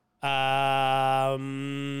 Alex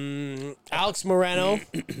Moreno,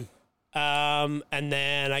 and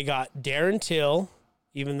then I got Darren Till,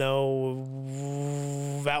 even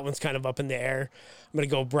though that one's kind of up in the air. I'm going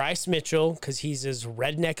to go Bryce Mitchell because he's as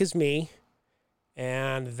redneck as me,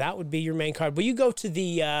 and that would be your main card. Will you go to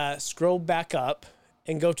the, scroll back up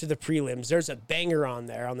and go to the prelims? There's a banger on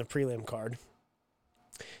there on the prelim card.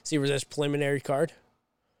 See where there's preliminary card?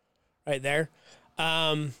 Right there.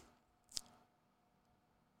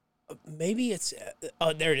 Maybe it's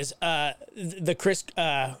there it is. The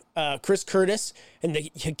Chris Curtis and the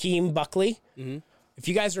Hakeem Buckley. Mm-hmm. If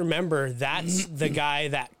you guys remember, that's the guy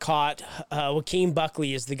that caught Hakeem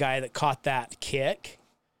Buckley is the guy that caught that kick,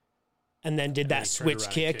 and then did that switch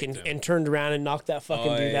kick and turned around and knocked that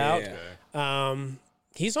fucking dude out. Yeah.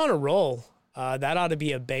 He's on a roll. That ought to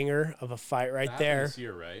be a banger of a fight right there. This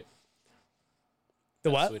year, right?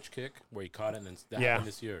 The what? Switch kick where he caught it, and then that happened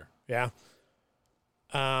this year. Yeah.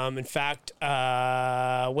 In fact,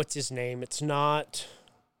 what's his name? It's not.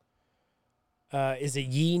 Is it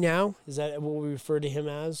Yi now? Is that what we refer to him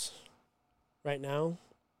as right now?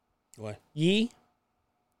 What? Yi?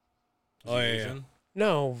 Oh, yeah.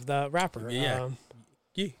 No, the rapper. Yeah.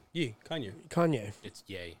 Kanye. Kanye. It's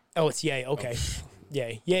Ye. Oh, it's Ye. Okay.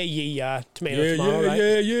 Ye. Tomato, Yeah, tomato, right?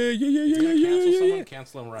 Cancel someone,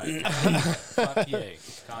 cancel him right. Fuck Ye.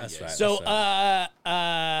 Kanye. That's right. So,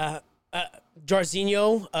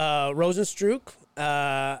 Jairzinho, Rosenstruck,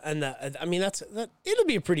 and it'll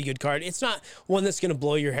be a pretty good card. It's not one that's going to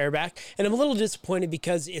blow your hair back, and I'm a little disappointed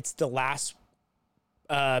because it's the last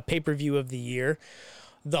pay-per-view of the year.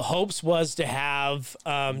 The hopes was to have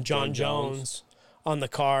John Jones on the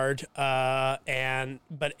card, but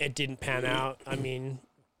it didn't pan out. I mean,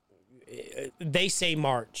 they say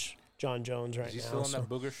March. John Jones right now. Is he still on that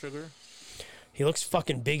booger sugar? He looks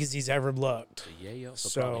fucking big as he's ever looked.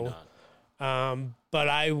 So probably not. But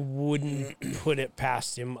I wouldn't put it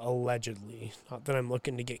past him allegedly. Not that I'm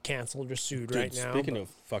looking to get canceled or sued Dude, right now. Speaking of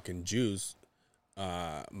fucking Jews,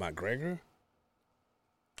 McGregor.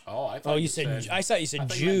 Oh, I thought I thought you said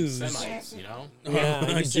Jews. Semites, you know?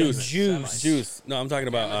 Yeah, you said Jews. No, I'm talking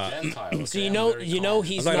about. Gentile, So okay? you know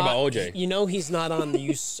he's I'm talking not. about OJ. You know he's not on the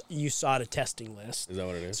USADA testing list. Is that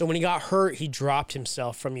what it is? So when he got hurt, he dropped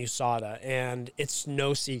himself from USADA, and it's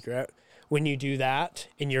no secret when you do that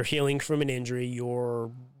and you're healing from an injury, you're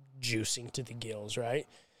juicing to the gills, right?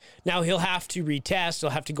 Now he'll have to retest.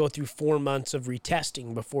 He'll have to go through 4 months of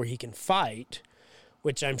retesting before he can fight,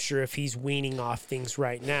 which I'm sure if he's weaning off things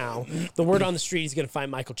right now, the word on the street he's going to fight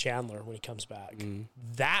Michael Chandler when he comes back.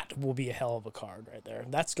 That will be a hell of a card right there.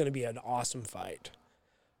 That's going to be an awesome fight.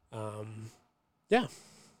 Yeah.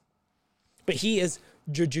 But he is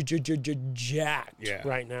jacked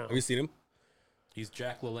right now. Have you seen him? He's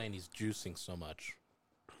Jack LaLanne. He's juicing so much.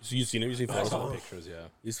 So you seen him? You seen I photos? saw pictures, yeah.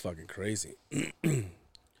 He's fucking crazy. Let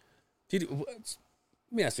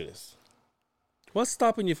me ask you this: what's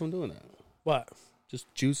stopping you from doing that? What?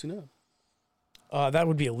 Just juicing up. That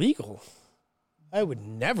would be illegal. I would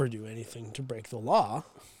never do anything to break the law.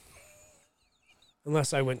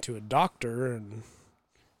 Unless I went to a doctor and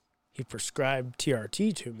he prescribed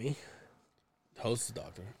TRT to me. Host the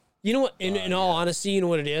doctor. You know what? In all honesty, you know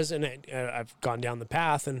what it is? And I've gone down the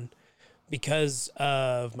path, and because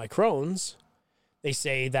of my Crohn's, they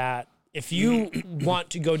say that if you want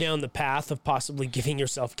to go down the path of possibly giving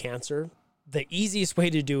yourself cancer, the easiest way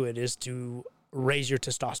to do it is to raise your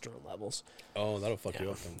testosterone levels. Oh, that'll fuck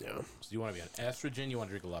you up then. Yeah. So you want to be on estrogen? You want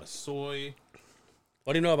to drink a lot of soy?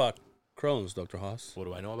 What do you know about Crohn's, Dr. Haas? What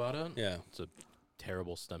do I know about it? Yeah. It's a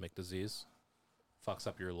terrible stomach disease. Fucks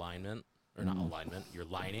up your alignment. Or not alignment, your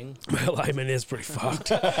lining. My alignment is pretty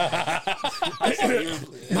fucked.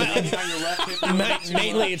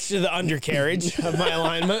 Mainly it's to the undercarriage of my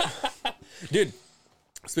alignment. Dude,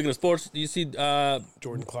 speaking of sports, do you see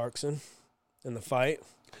Jordan Clarkson in the fight.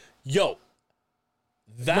 Yo.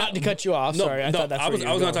 Not to cut you off, sorry. I thought that's I was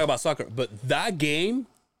going going to talk about soccer, but that game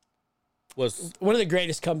was one of the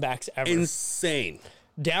greatest comebacks ever. insane.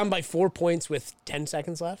 Down by 4 points with 10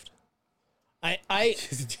 seconds left. I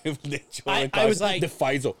was like, the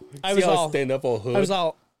Faisal. I was all stand up all hood. I was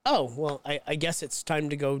all, oh, well, I guess it's time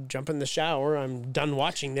to go jump in the shower. I'm done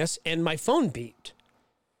watching this. And my phone beeped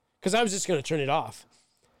because I was just going to turn it off.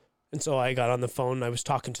 And so I got on the phone and I was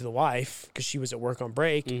talking to the wife because she was at work on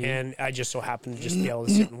break. And I just so happened to just be able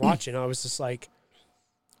to sit and watch it. And I was just like,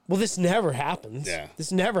 well, this never happens. Yeah.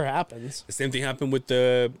 This never happens. The same thing happened with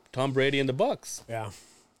Tom Brady and the Bucks. Yeah.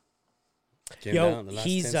 Came down the last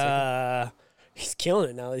 10 seconds. He's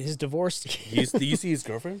killing it now. He's divorced. Do you see his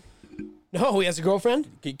girlfriend? No, he has a girlfriend?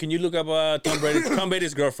 Can you look up Tom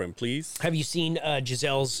Brady's girlfriend, please? Have you seen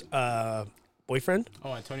Giselle's boyfriend?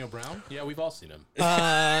 Oh, Antonio Brown? Yeah, we've all seen him.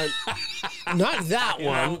 Not that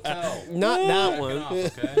one. Not that one.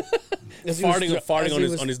 Okay.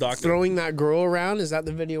 Farting on his doctor. Throwing that girl around. Is that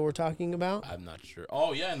the video we're talking about? I'm not sure.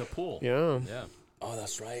 Oh, yeah, in the pool. Yeah. Yeah. Oh,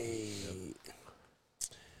 that's right.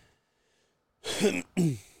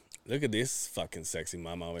 Look at this fucking sexy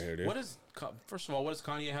mama over here, dude. First of all, what does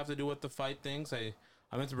Kanye have to do with the fight things? I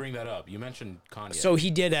meant to bring that up. You mentioned Kanye. So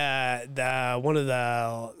he did one of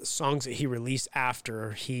the songs that he released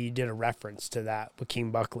after he did a reference to that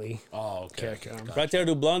Joaquin Buckley. Oh, okay. Right there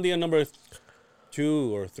to Blondie on number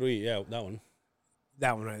 2 or 3. Yeah, that one.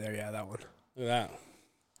 That one right there. Yeah, that one. Look at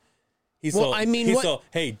that.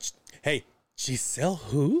 Hey, Giselle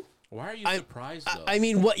who? Why are you surprised, though? I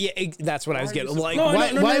mean, what? Yeah, that's what I was getting. Like, No,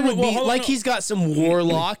 why would hold on. he's got some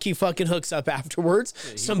warlock he fucking hooks up afterwards?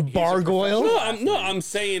 Some gargoyle. I'm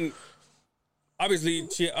saying, obviously,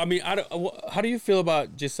 how do you feel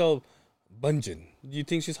about Giselle Bundchen? Do you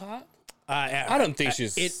think she's hot? I don't think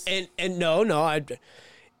she's. No.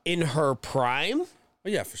 In her prime. Oh,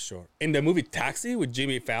 yeah, for sure. In the movie Taxi with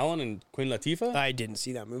Jimmy Fallon and Queen Latifah? I didn't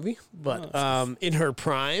see that movie, but in her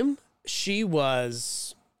prime, she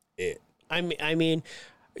was it. I mean,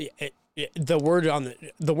 the word on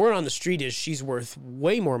the street is she's worth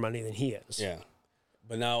way more money than he is. Yeah,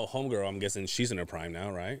 but now homegirl, I'm guessing she's in her prime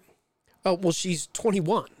now, right? Oh well, she's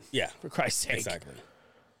 21. Yeah, for Christ's sake. Exactly.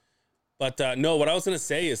 But no, what I was gonna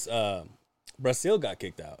say is Brazil got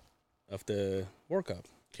kicked out of the World Cup.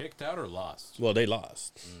 Kicked out or lost? Well, they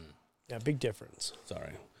lost. Yeah, big difference.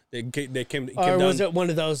 Sorry, they came. Or down, was it one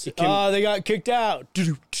of those? They got kicked out.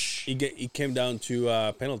 It came down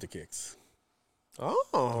to penalty kicks. Who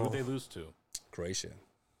Oh, did they lose to? Croatia.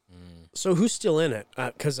 so who's still in it?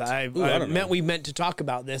 Because I don't know. we meant to talk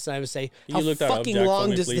about this, and I would say, Can how you look that up, fucking Jack, for long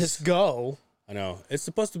me, does please? this go? I know it's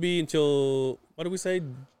supposed to be until what did we say?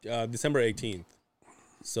 December 18th.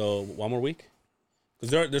 So 1 more week.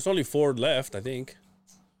 Because there's only 4 left, I think.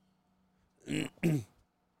 There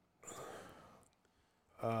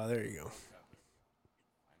you go.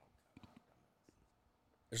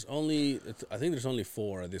 I think there's only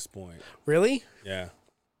 4 at this point. Really? Yeah.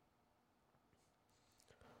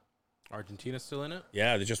 Argentina's still in it?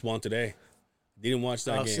 Yeah, they just won today. Didn't watch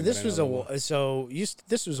that game. So this but I was know they won.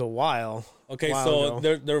 this was a while. Okay, while so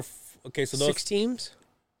ago. they're okay. So those 6 teams: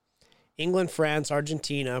 England, France,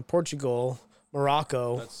 Argentina, Portugal,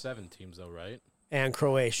 Morocco, That's 7 teams, though, right? and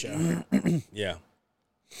Croatia. yeah.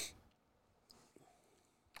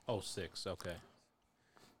 Oh, 6. Okay.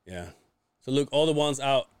 Yeah. So look, all the ones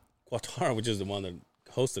out, Qatar, which is the one that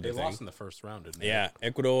hosted They the thing. lost in the first round, didn't they? Yeah,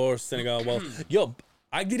 Ecuador, Senegal. Well, yo,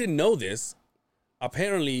 I didn't know this.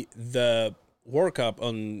 Apparently, the World Cup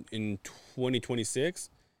in 2026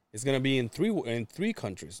 is gonna be in three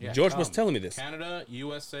countries. Yeah, George was telling me this. Canada,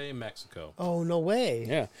 USA, Mexico. Oh, no way.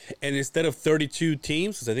 Yeah, and instead of 32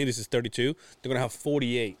 teams, because I think this is 32, they're gonna have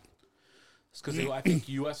 48. It's because I think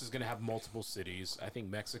US is going to have multiple cities. I think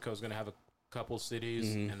Mexico is going to have a couple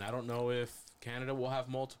cities, and I don't know if Canada will have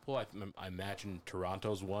multiple. I imagine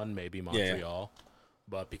Toronto's one, maybe Montreal.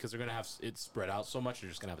 But because they're going to have it spread out so much, they're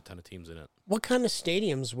just going to have a ton of teams in it. What kind of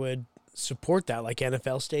stadiums would support that? Like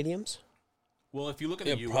NFL stadiums? Well, if you look at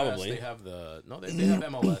Yeah, the US, probably. they have they have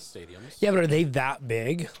MLS stadiums. Yeah, but are they that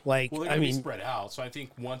big? Like, Well, they're I going to be mean, spread out. So I think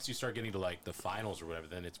once you start getting to like the finals or whatever,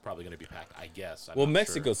 then it's probably going to be packed. I guess. I'm Well, not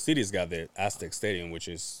Mexico sure. City's got the Aztec Stadium, which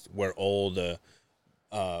is where all the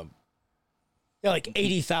yeah, like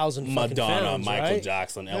 80,000 fucking Madonna, fans, Michael right?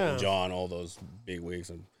 Jackson, Elton Yeah. John, all those big wigs.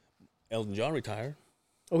 And Elton John retired.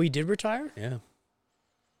 Oh, he did retire? Yeah.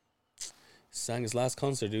 Sang his last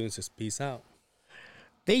concert doing his peace out.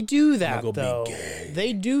 They do that, go be though. gay.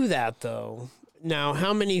 They do that, though. Now,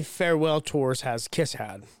 how many farewell tours has Kiss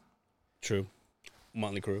had? True.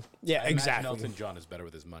 Motley Crue. Yeah, I imagine exactly. Elton John is better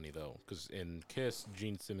with his money though, because in Kiss,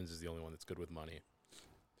 Gene Simmons is the only one that's good with money.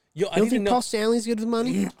 Yo, I You don't didn't think know. Paul Stanley's good with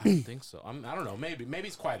money? I don't think so. I don't know. Maybe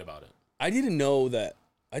he's quiet about it. I didn't know that.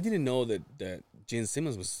 That Gene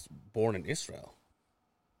Simmons was born in Israel.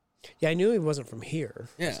 Yeah, I knew he wasn't from here.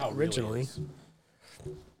 Yeah, That's how it Originally. really is.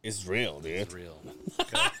 it's real, dude. It's real.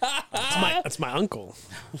 That's my uncle.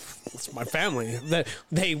 It's my family.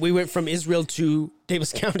 We went from Israel to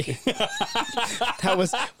Davis County. That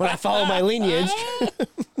was when I followed my lineage,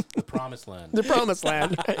 The Promised Land the Promised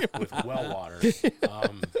Land. with well water.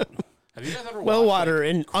 Have you guys ever Well watched, water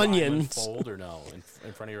like, and crime onions. unfold or no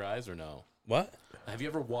in front of your eyes or no? What? Have you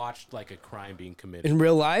ever watched like a crime being committed? In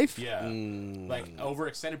real life, Yeah, like over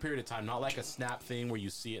extended period of time, not like a snap thing where you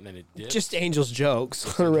see it and then it dips. just Angel's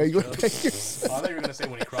jokes on a regular jokes. basis. I thought you were gonna say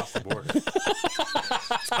when he crossed the border. See,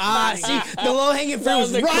 the low hanging fruit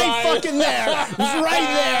was the right crime. fucking there. It was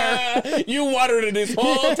right there. You watered it this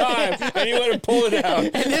whole time, and you went to pull it out.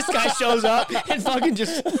 And this guy shows up and fucking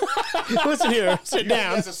just listen here, sit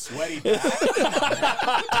down. That's a sweaty back.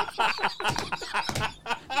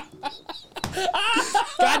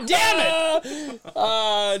 God damn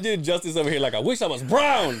it! Dude, Justice over here like, I wish I was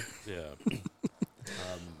brown. Yeah,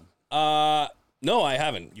 No, I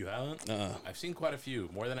haven't. you haven't. Uh-uh. I've seen quite a few,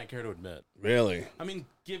 more than I care to admit. Really? I mean,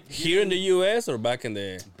 give Here in the U.S. or back in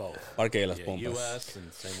the both. Parque de las Yeah, Pompas? U.S.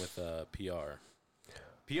 and same with PR.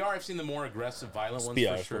 PR, I've seen the more aggressive, violent ones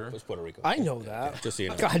PR, for sure. it's Puerto Rico. I know that. Just so you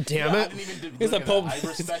know. God damn Yeah, I it! didn't even It's a look at pub. that. I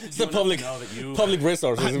respected It's you a enough public, to know that you. public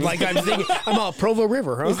resources. Like I'm thinking, I'm out Provo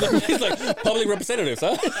River, huh? He's like public representatives,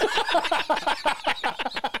 huh?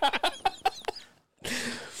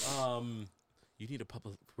 You need a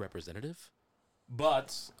public representative. But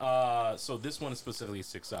so this one specifically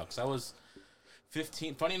sticks out because I was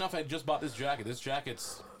 15. Funny enough, I just bought this jacket. This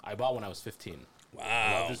jacket's I bought when I was 15. I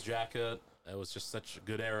Wow. love this jacket. It was just such a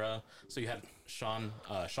good era. So you had Sean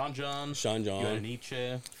John, Sean John. you had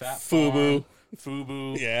Nietzsche, Fat Fubu. Farm,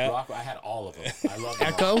 Fubu, Yeah. Rock. I had all of them. I love them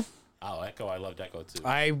Echo. all. Oh, Echo. I loved Echo too.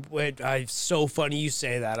 I so funny you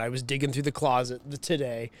say that. I was digging through the closet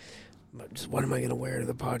today. What am I gonna wear to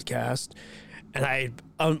the podcast? And I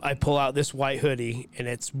pull out this white hoodie, and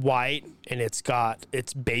it's white, and it's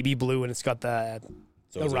baby blue, and it's got the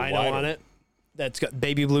So it's a rhino white on one. it. That's got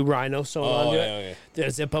baby blue rhino sewn Oh, onto yeah, it. yeah.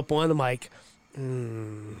 The zip up one. I'm like,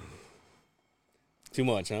 Too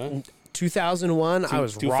much, huh? 2001. I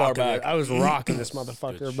was too far rocking back. it. I was rocking this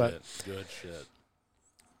motherfucker. Good But shit. Good shit.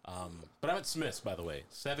 But I'm at Smith's, by the way,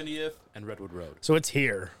 70th and Redwood Road. so it's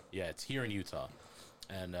here. Yeah, it's here in Utah.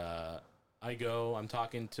 And I'm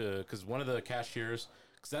talking to, because one of the cashiers,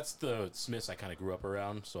 because that's the Smiths I kind of grew up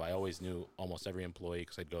around, so I always knew almost every employee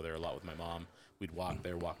because I'd go there a lot with my mom. We'd walk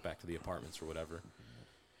there, walk back to the apartments or whatever.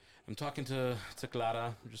 I'm talking to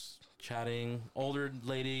Clara, just chatting. Older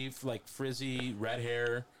lady, like frizzy, red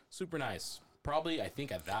hair, super nice. Probably, I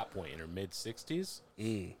think at that point, in her mid-60s.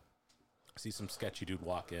 I see some sketchy dude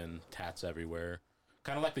walk in, tats everywhere.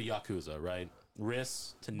 Kind of like the Yakuza, right?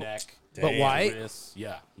 Wrists to neck. But white? Wrists.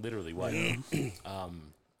 Yeah, literally white.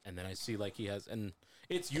 And then I see like he has, and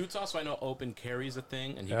it's Utah, so I know open carry is a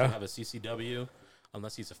thing, and he Yeah. can have a CCW.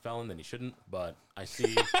 Unless he's a felon, then he shouldn't. But I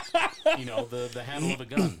see, the handle of a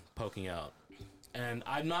gun poking out. And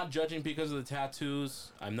I'm not judging because of the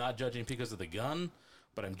tattoos. I'm not judging because of the gun.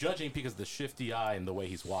 But I'm judging because of the shifty eye and the way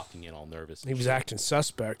he's walking in all nervous. He was acting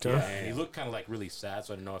suspect, huh? Yeah, and he looked kind of like really sad,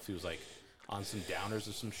 so I don't know if he was like on some downers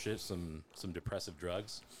or some shit, some depressive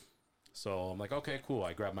drugs. So I'm like, okay, cool.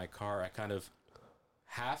 I grab my car. I kind of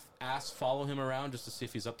half-ass follow him around just to see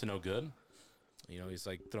if he's up to no good. You know, he's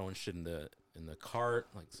like throwing shit in the cart,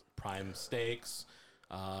 like prime steaks,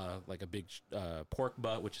 like a big pork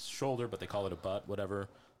butt, which is shoulder, but they call it a butt, whatever.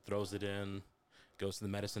 Throws it in, goes to the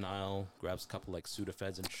medicine aisle, grabs a couple like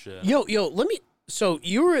Sudafeds and shit. Yo, let me. So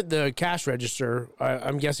you were at the cash register.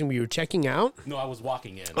 I'm guessing you were checking out. No, I was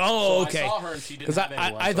walking in. Oh, so okay. I saw her and she didn't Because have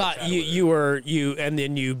anyone. I so thought chatted with her. you were and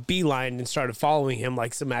then you beelined and started following him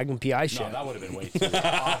like some Magnum PI shit. No, that would have been way too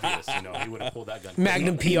obvious. You know, he would have pulled that gun.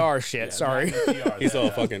 Magnum PR shit. Yeah, Sorry. Magnum PR, He's that- all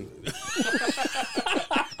that- fucking.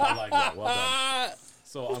 I like that. Well done.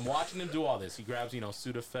 So I'm watching him do all this. He grabs,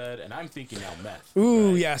 Sudafed, and I'm thinking now meth. Ooh,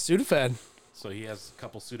 right? yeah, Sudafed. So he has a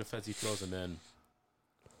couple Sudafeds. He throws them in,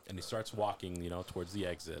 and he starts walking, towards the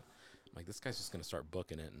exit. I'm like, this guy's just gonna start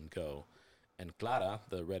booking it and go. And Clara,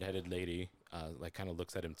 the redheaded lady, like kind of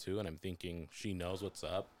looks at him too, and I'm thinking she knows what's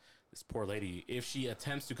up. This poor lady, if she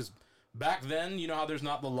attempts to, because back then, you know how there's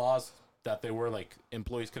not the laws that they were like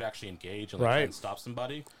employees could actually engage and like, try and stop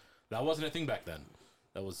somebody. That wasn't a thing back then.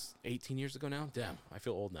 That was 18 years ago now. Damn, I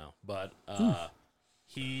feel old now. But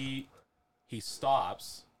he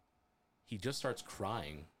stops. He just starts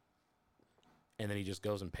crying, and then he just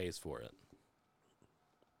goes and pays for it.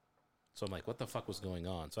 So I'm like, what the fuck was going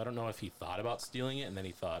on? So I don't know if he thought about stealing it, and then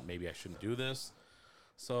he thought maybe I shouldn't do this.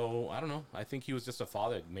 So I don't know. I think he was just a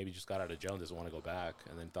father that maybe just got out of jail and doesn't want to go back,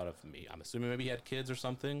 and then thought of me. I'm assuming maybe he had kids or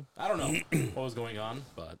something. I don't know what was going on,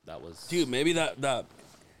 but that was... Dude, maybe that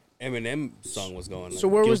Eminem song was going. So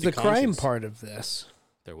where was the crime part of this?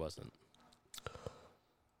 There wasn't.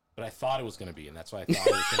 But I thought it was going to be, and that's why I thought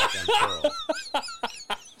it was going to unfurl.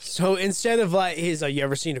 So instead of like, he's like, you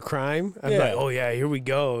ever seen a crime? I'm Yeah. like, oh yeah, here we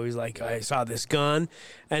go. He's like, I saw this gun.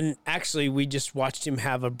 And actually, we just watched him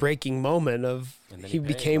have a breaking moment of And then he he paid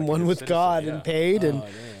became like one a with citizen, God yeah. and paid. And Oh,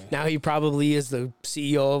 yeah. now he probably is the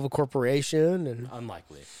CEO of a corporation. And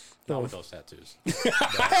Unlikely. Not with those tattoos.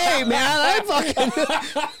 hey, man, I fucking.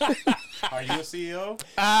 Are you a CEO?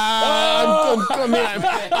 I'm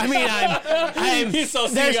He's so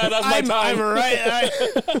there's- guy. That's my I'm time. right.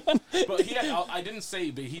 But I didn't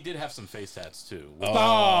say, but he did have some face tats too.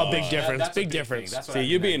 Oh, big difference. That's a Big thing. difference. That's what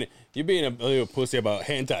See, I mean. you're being a little pussy about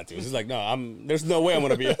hand tattoos. It's like, no, there's no way I'm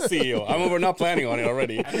gonna be a CEO. We're not planning on it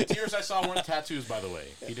already. And the tears I saw weren't tattoos, by the way.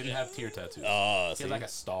 He didn't have tear tattoos. Oh, He see. had like a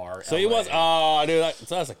star. So he LA. was. Dude,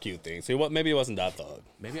 so that's a cute thing. So maybe it wasn't that thug.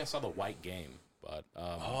 Maybe I saw the white game, but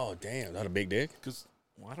Oh damn, that a big dick. because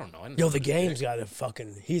I don't know. I didn't Yo, know the it was game's big. got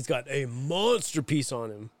he's got a monster piece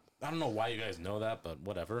on him. I don't know why you guys know that, but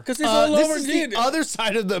whatever. Because it's all This over, is dude. the other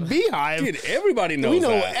side of the beehive. Dude, everybody knows we know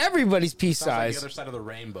that. everybody's piece Sounds like size. the other side of the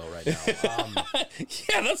rainbow right now.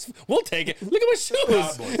 Yeah, we'll take it. Look at my shoes.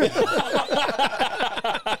 Proud Boys, yeah.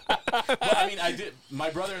 But I mean, I did.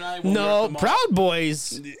 My brother and I. when we were No, at the mall- Proud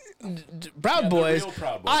Boys. Proud the Boys. real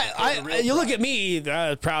Proud Boys. The real You look Proud. at me,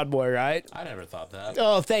 Proud Boy, right? I never thought that.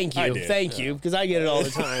 Oh, thank I you, did, thank you, because I get it all the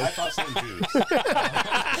I time. thought St. Jude's.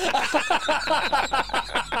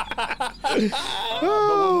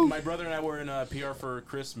 But when my brother and I were in PR for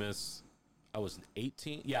Christmas, I was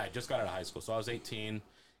 18. Yeah, I just got out of high school, so I was 18.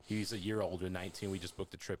 He's a year older, 19. We just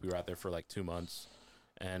booked a trip. We were out there for like 2 months,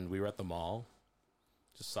 and we were at the mall.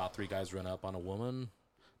 Just saw 3 guys run up on a woman,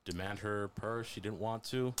 demand her purse. She didn't want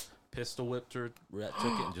to. Pistol whipped her,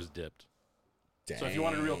 took it, and just dipped. So if you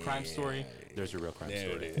want a real crime story, there's your real crime There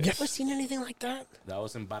story. it You ever seen anything like that? That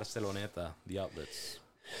was in Barceloneta, the outlets.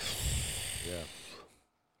 Yeah.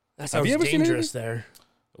 That sounds you ever seen dangerous there.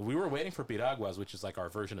 We were waiting for piraguas, which is like our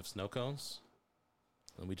version of snow cones.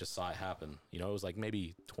 And we just saw it happen. You know, it was like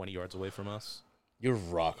maybe 20 yards away from us. You're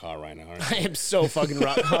rock hard right now, aren't I you? am so fucking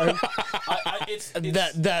rock hard. It's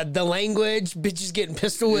The language, bitches getting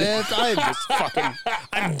pistol whipped. I'm just fucking,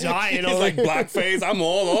 I'm dying It's over like here. blackface. I'm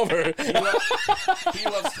all over. he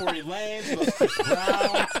loves Tory Lanez, he loves Chris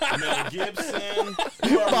Brown, Mel Gibson,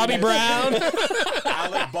 Bobby Brown.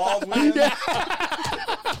 Alec Baldwin.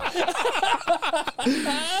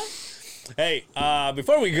 Hey,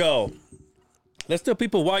 before we go, let's tell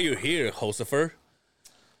people why you're here, Josifer.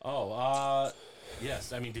 Oh,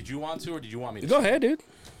 yes. I mean, did you want to, or did you want me to? Go ahead, dude.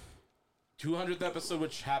 200th episode,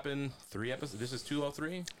 which happened 3 episodes. This is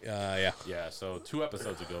 203. Yeah. Yeah, so 3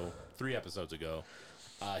 episodes ago,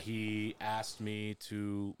 he asked me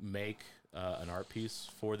to make an art piece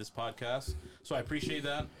for this podcast. So I appreciate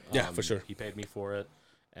that. Yeah, for sure. He paid me for it,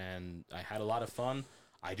 and I had a lot of fun.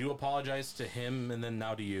 I do apologize to him and then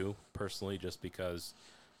now to you personally, just because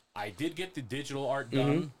I did get the digital art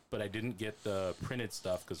done, but I didn't get the printed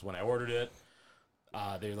stuff because when I ordered it,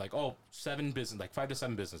 they're like, oh, 5 to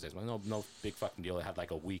 7 business days. I'm like, no big fucking deal. I had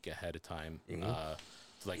like a week ahead of time.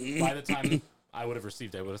 So like by the time I would have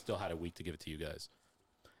received it, I would have still had a week to give it to you guys.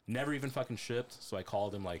 Never even fucking shipped. So I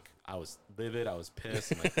called him like I was livid. I was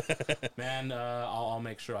pissed. I'm like, man, I'll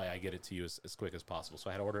make sure I get it to you as quick as possible. So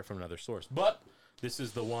I had to order it from another source. But this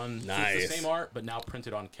is the one. Nice. It's the same art, but now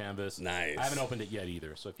printed on canvas. Nice. I haven't opened it yet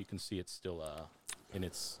either. So if you can see, it's still in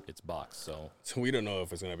its box. So we don't know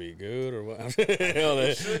if it's gonna be good or what.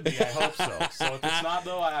 it should be. I hope so. So if it's not,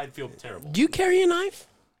 though, I'd feel terrible. Do you carry a knife?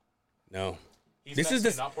 No. He's This is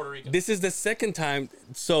Mexican, not Puerto Rican. This is the second time.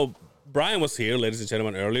 So Brian was here, ladies and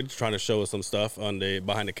gentlemen, earlier trying to show us some stuff on the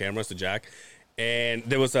behind the cameras, the jack, and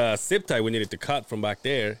there was a zip tie we needed to cut from back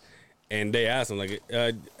there, and they asked him like,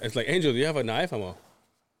 "It's like Angel, do you have a knife?" I'm all,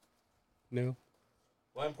 "No."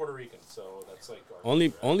 Well, I'm Puerto Rican, so that's like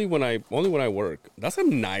Only when I work. That's a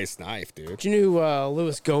nice knife, dude. Do you know who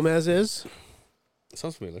Luis Gomez is?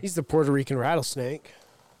 Sounds familiar. He's the Puerto Rican rattlesnake.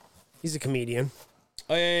 He's a comedian.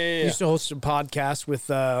 Oh yeah. He used to host a podcast with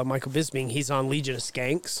Michael Bisping. He's on Legion of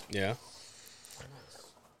Skanks. Yeah.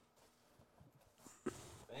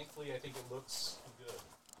 Thankfully, I think it looks good.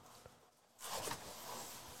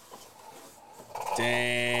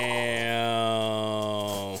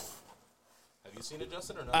 Damn. Have you seen it,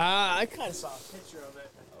 Justin, or not? I kind of saw a picture of it.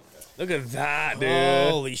 Look at that,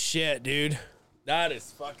 dude. Holy shit, dude. That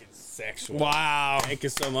is fucking sexual. Wow. Thank you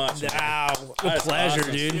so much. Wow. A That's pleasure,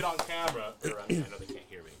 awesome. See dude. it on camera. I know they can't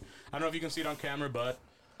hear me. I don't know if you can see it on camera, but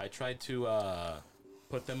I tried to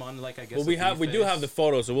put them on, like, I guess. Well, we do have the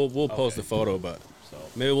photo, so we'll post the photo, but So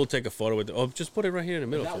maybe we'll take a photo with. Just put it right here in the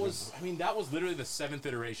middle. that was literally the 7th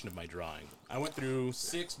iteration of my drawing. I went through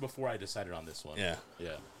 6 before I decided on this one. Yeah.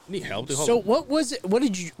 Yeah. Need help? So what was it? What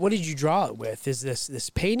did you draw it with? Is this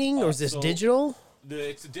painting or is this so- digital?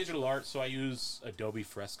 It's a digital art, so I use Adobe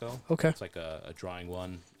Fresco. Okay. It's like a drawing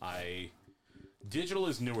one. Digital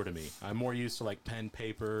is newer to me. I'm more used to like pen,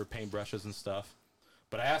 paper, paint brushes and stuff.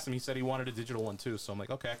 But I asked him, he said he wanted a digital one too, so I'm like,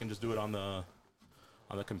 okay, I can just do it on the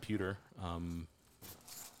computer.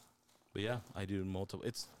 But yeah, I do multiple.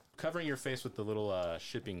 It's covering your face with the little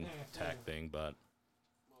shipping tag thing, but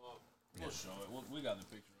we'll show it. We got the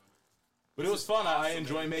picture. But it was fun. I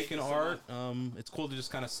enjoy making art. It's cool to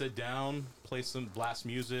just kind of sit down, play some blast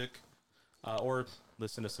music, or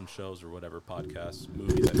listen to some shows or whatever, podcasts,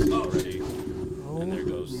 movies I've seen already. And there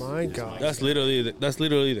goes. my his God. mic. That's literally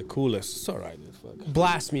the coolest. It's all right. It's fucking.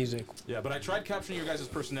 Blast music. Yeah, but I tried capturing your guys'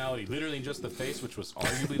 personality, literally in just the face, which was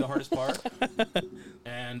arguably the hardest part.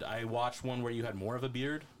 And I watched one where you had more of a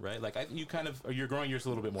beard, right? Like you're growing yours a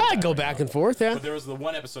little bit more. I back go right back now. and forth, yeah. But there was the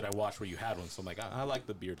one episode I watched where you had one, so I'm like, I like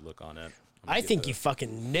the beard look on it. I think you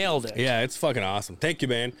fucking nailed it. Yeah, it's fucking awesome. Thank you,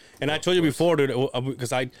 man. And I told you before, dude,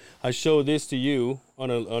 because I showed this to you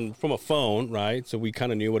from a phone, right? So we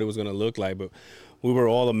kind of knew what it was gonna look like, but we were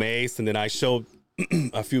all amazed. And then I showed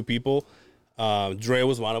a few people. Dre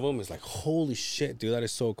was one of them. It's like, holy shit, dude, that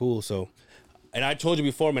is so cool. So, and I told you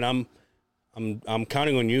before, man, I'm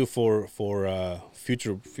counting on you for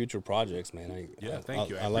future projects, man. Thank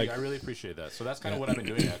you. I really appreciate that. So that's kind of what I've been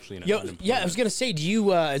doing actually. In Yeah, I unemployment. was gonna say, do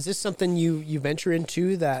you is this something you venture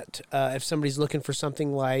into that if somebody's looking for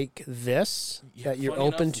something like this that you're Funny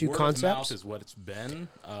open enough, to word of concepts? mouth is what it's been.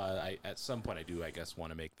 At some point, I do, I guess,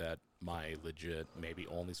 want to make that my legit, maybe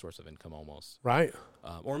only source of income, almost, Right.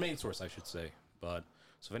 or main source, I should say. But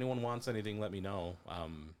so if anyone wants anything, let me know.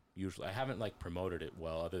 Usually, I haven't like promoted it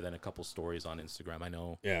well, other than a couple stories on Instagram. I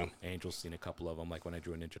know. Yeah. Angel's seen a couple of them, like when I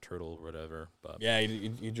drew a Ninja Turtle or whatever. But Yeah,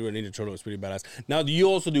 you drew a Ninja Turtle. It's pretty badass. Now, do you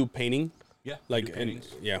also do painting? yeah, Like, do paintings.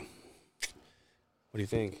 yeah. What do you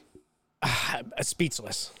think?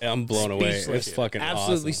 Speechless. I'm blown away. Speechless. It's fucking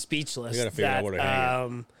Absolutely awesome. speechless. We gotta figure out where to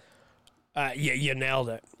hang Yeah, you nailed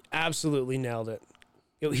it. Absolutely nailed it.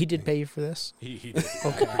 Yo, he did pay you for this? He did.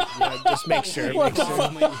 Yeah, just make sure. He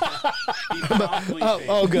promptly paid.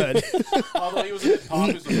 Oh, good. Although he was a bit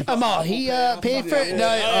pompous. with I'm all. He paid for it. No.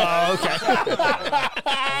 Oh, okay.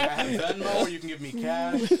 I have Venmo, or you can give me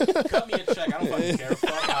cash. Cut me a check. I don't fucking care.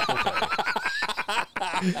 Fuck Apple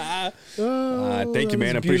Pay. Thank you,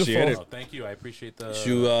 man. I that was appreciate it. beautiful. Oh, thank you. I apprate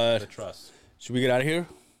the trust. Should we get out of here?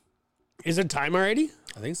 Is it time already?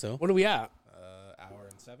 I think so. What are we at? Hour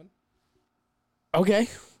and 7. Okay.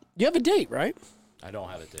 You have a date, right? I don't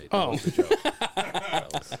have a date. Oh. That was a joke.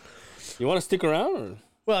 That was- You want to stick around? Or?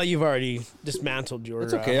 Well, you've already dismantled your.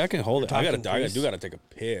 It's okay. I can hold it. I talking gotta piece. do gotta take a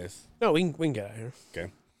piss. No, we can get out of here.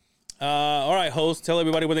 Okay. All right, host, tell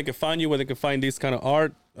everybody where they can find you, where they can find this kind of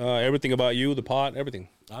art, everything about you, the pod, everything.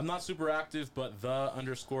 I'm not super active, but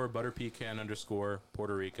 _butterpecan_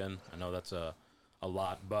 Puerto Rican. I know that's a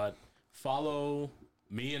lot, but follow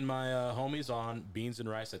me and my homies on Beanzzz and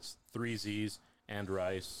Rice. That's 3 Z's and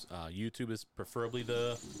Rice. YouTube is preferably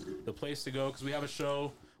the place to go because we have a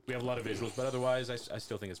show. We have a lot of visuals, but otherwise, I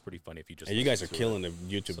still think it's pretty funny if you just. And you guys are listen to killing it.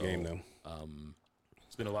 the YouTube game, though.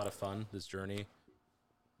 It's been a lot of fun, this journey,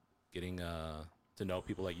 getting to know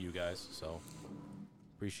people like you guys. So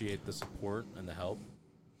appreciate the support and the help.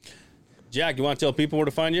 Jack, you want to tell people where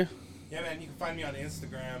to find you? Yeah, man, you can find me on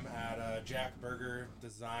Instagram at Jack Burger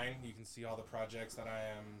Design. You can see all the projects that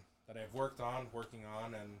I've working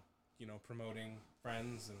on, and promoting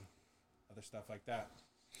friends and other stuff like that.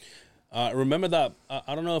 Remember that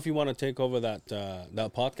I don't know if you want to take over that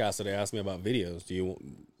podcast that they asked me about videos.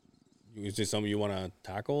 Is this something you want to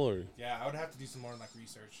tackle or? Yeah, I would have to do some more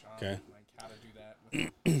research on Okay. how to do that.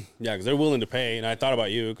 Yeah, because they're willing to pay, and I thought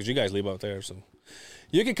about you because you guys live out there. So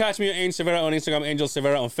you can catch me at Angel Severa on Instagram, Angel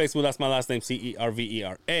Severa on Facebook. That's my last name,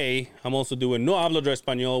 Cervera. I'm also doing No Hablo de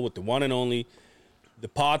Español with the one and only, the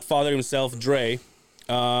podfather himself, Dre.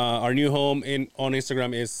 Our new home on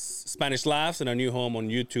Instagram is Spanish Laughs, and our new home on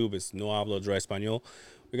YouTube is No Hablo de Español.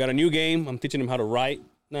 We got a new game. I'm teaching him how to write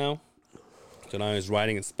now. So now he's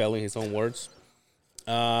writing and spelling his own words.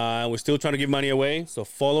 We're still trying to give money away, so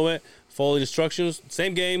follow it. Follow the instructions.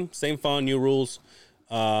 Same game, same fun, new rules.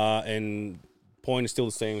 And point is still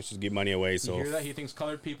the same, which is give money away. So You hear that? He thinks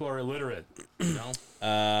colored people are illiterate. You know?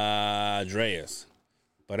 Dre is.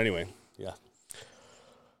 But anyway, yeah.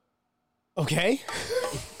 Okay.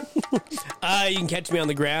 You can catch me on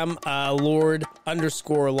the gram,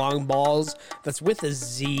 Lord_long_balls. That's with a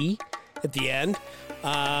Z at the end.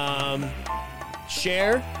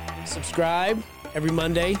 Share, subscribe every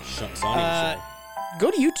Monday. Go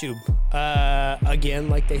to YouTube. Again,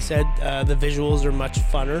 like they said, the visuals are much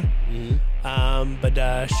funner.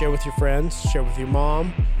 But share with your friends, share with your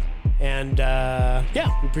mom. And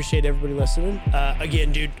we appreciate everybody listening.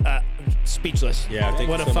 Again, dude, speechless. Yeah, thank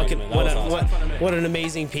what you a so much, fucking man. That was awesome. what an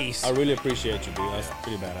amazing piece. I really appreciate you, dude. That's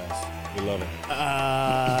pretty badass. We love it.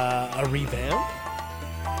 A revamp.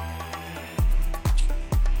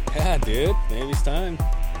 Yeah, dude. Maybe it's time.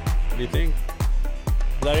 What do you think? Is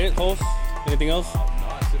that it, host? Anything else? No,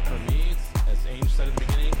 that's it for me. As Angel said at the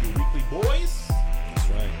beginning, your weekly boys. That's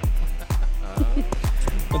right.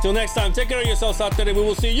 Until next time, take care of yourselves out there, and we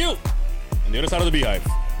will see you on the other side of the beehive.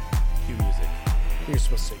 Cue music. You're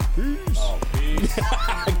supposed to say peace. Oh, peace.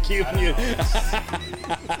 Cue music.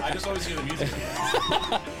 I just always hear the music.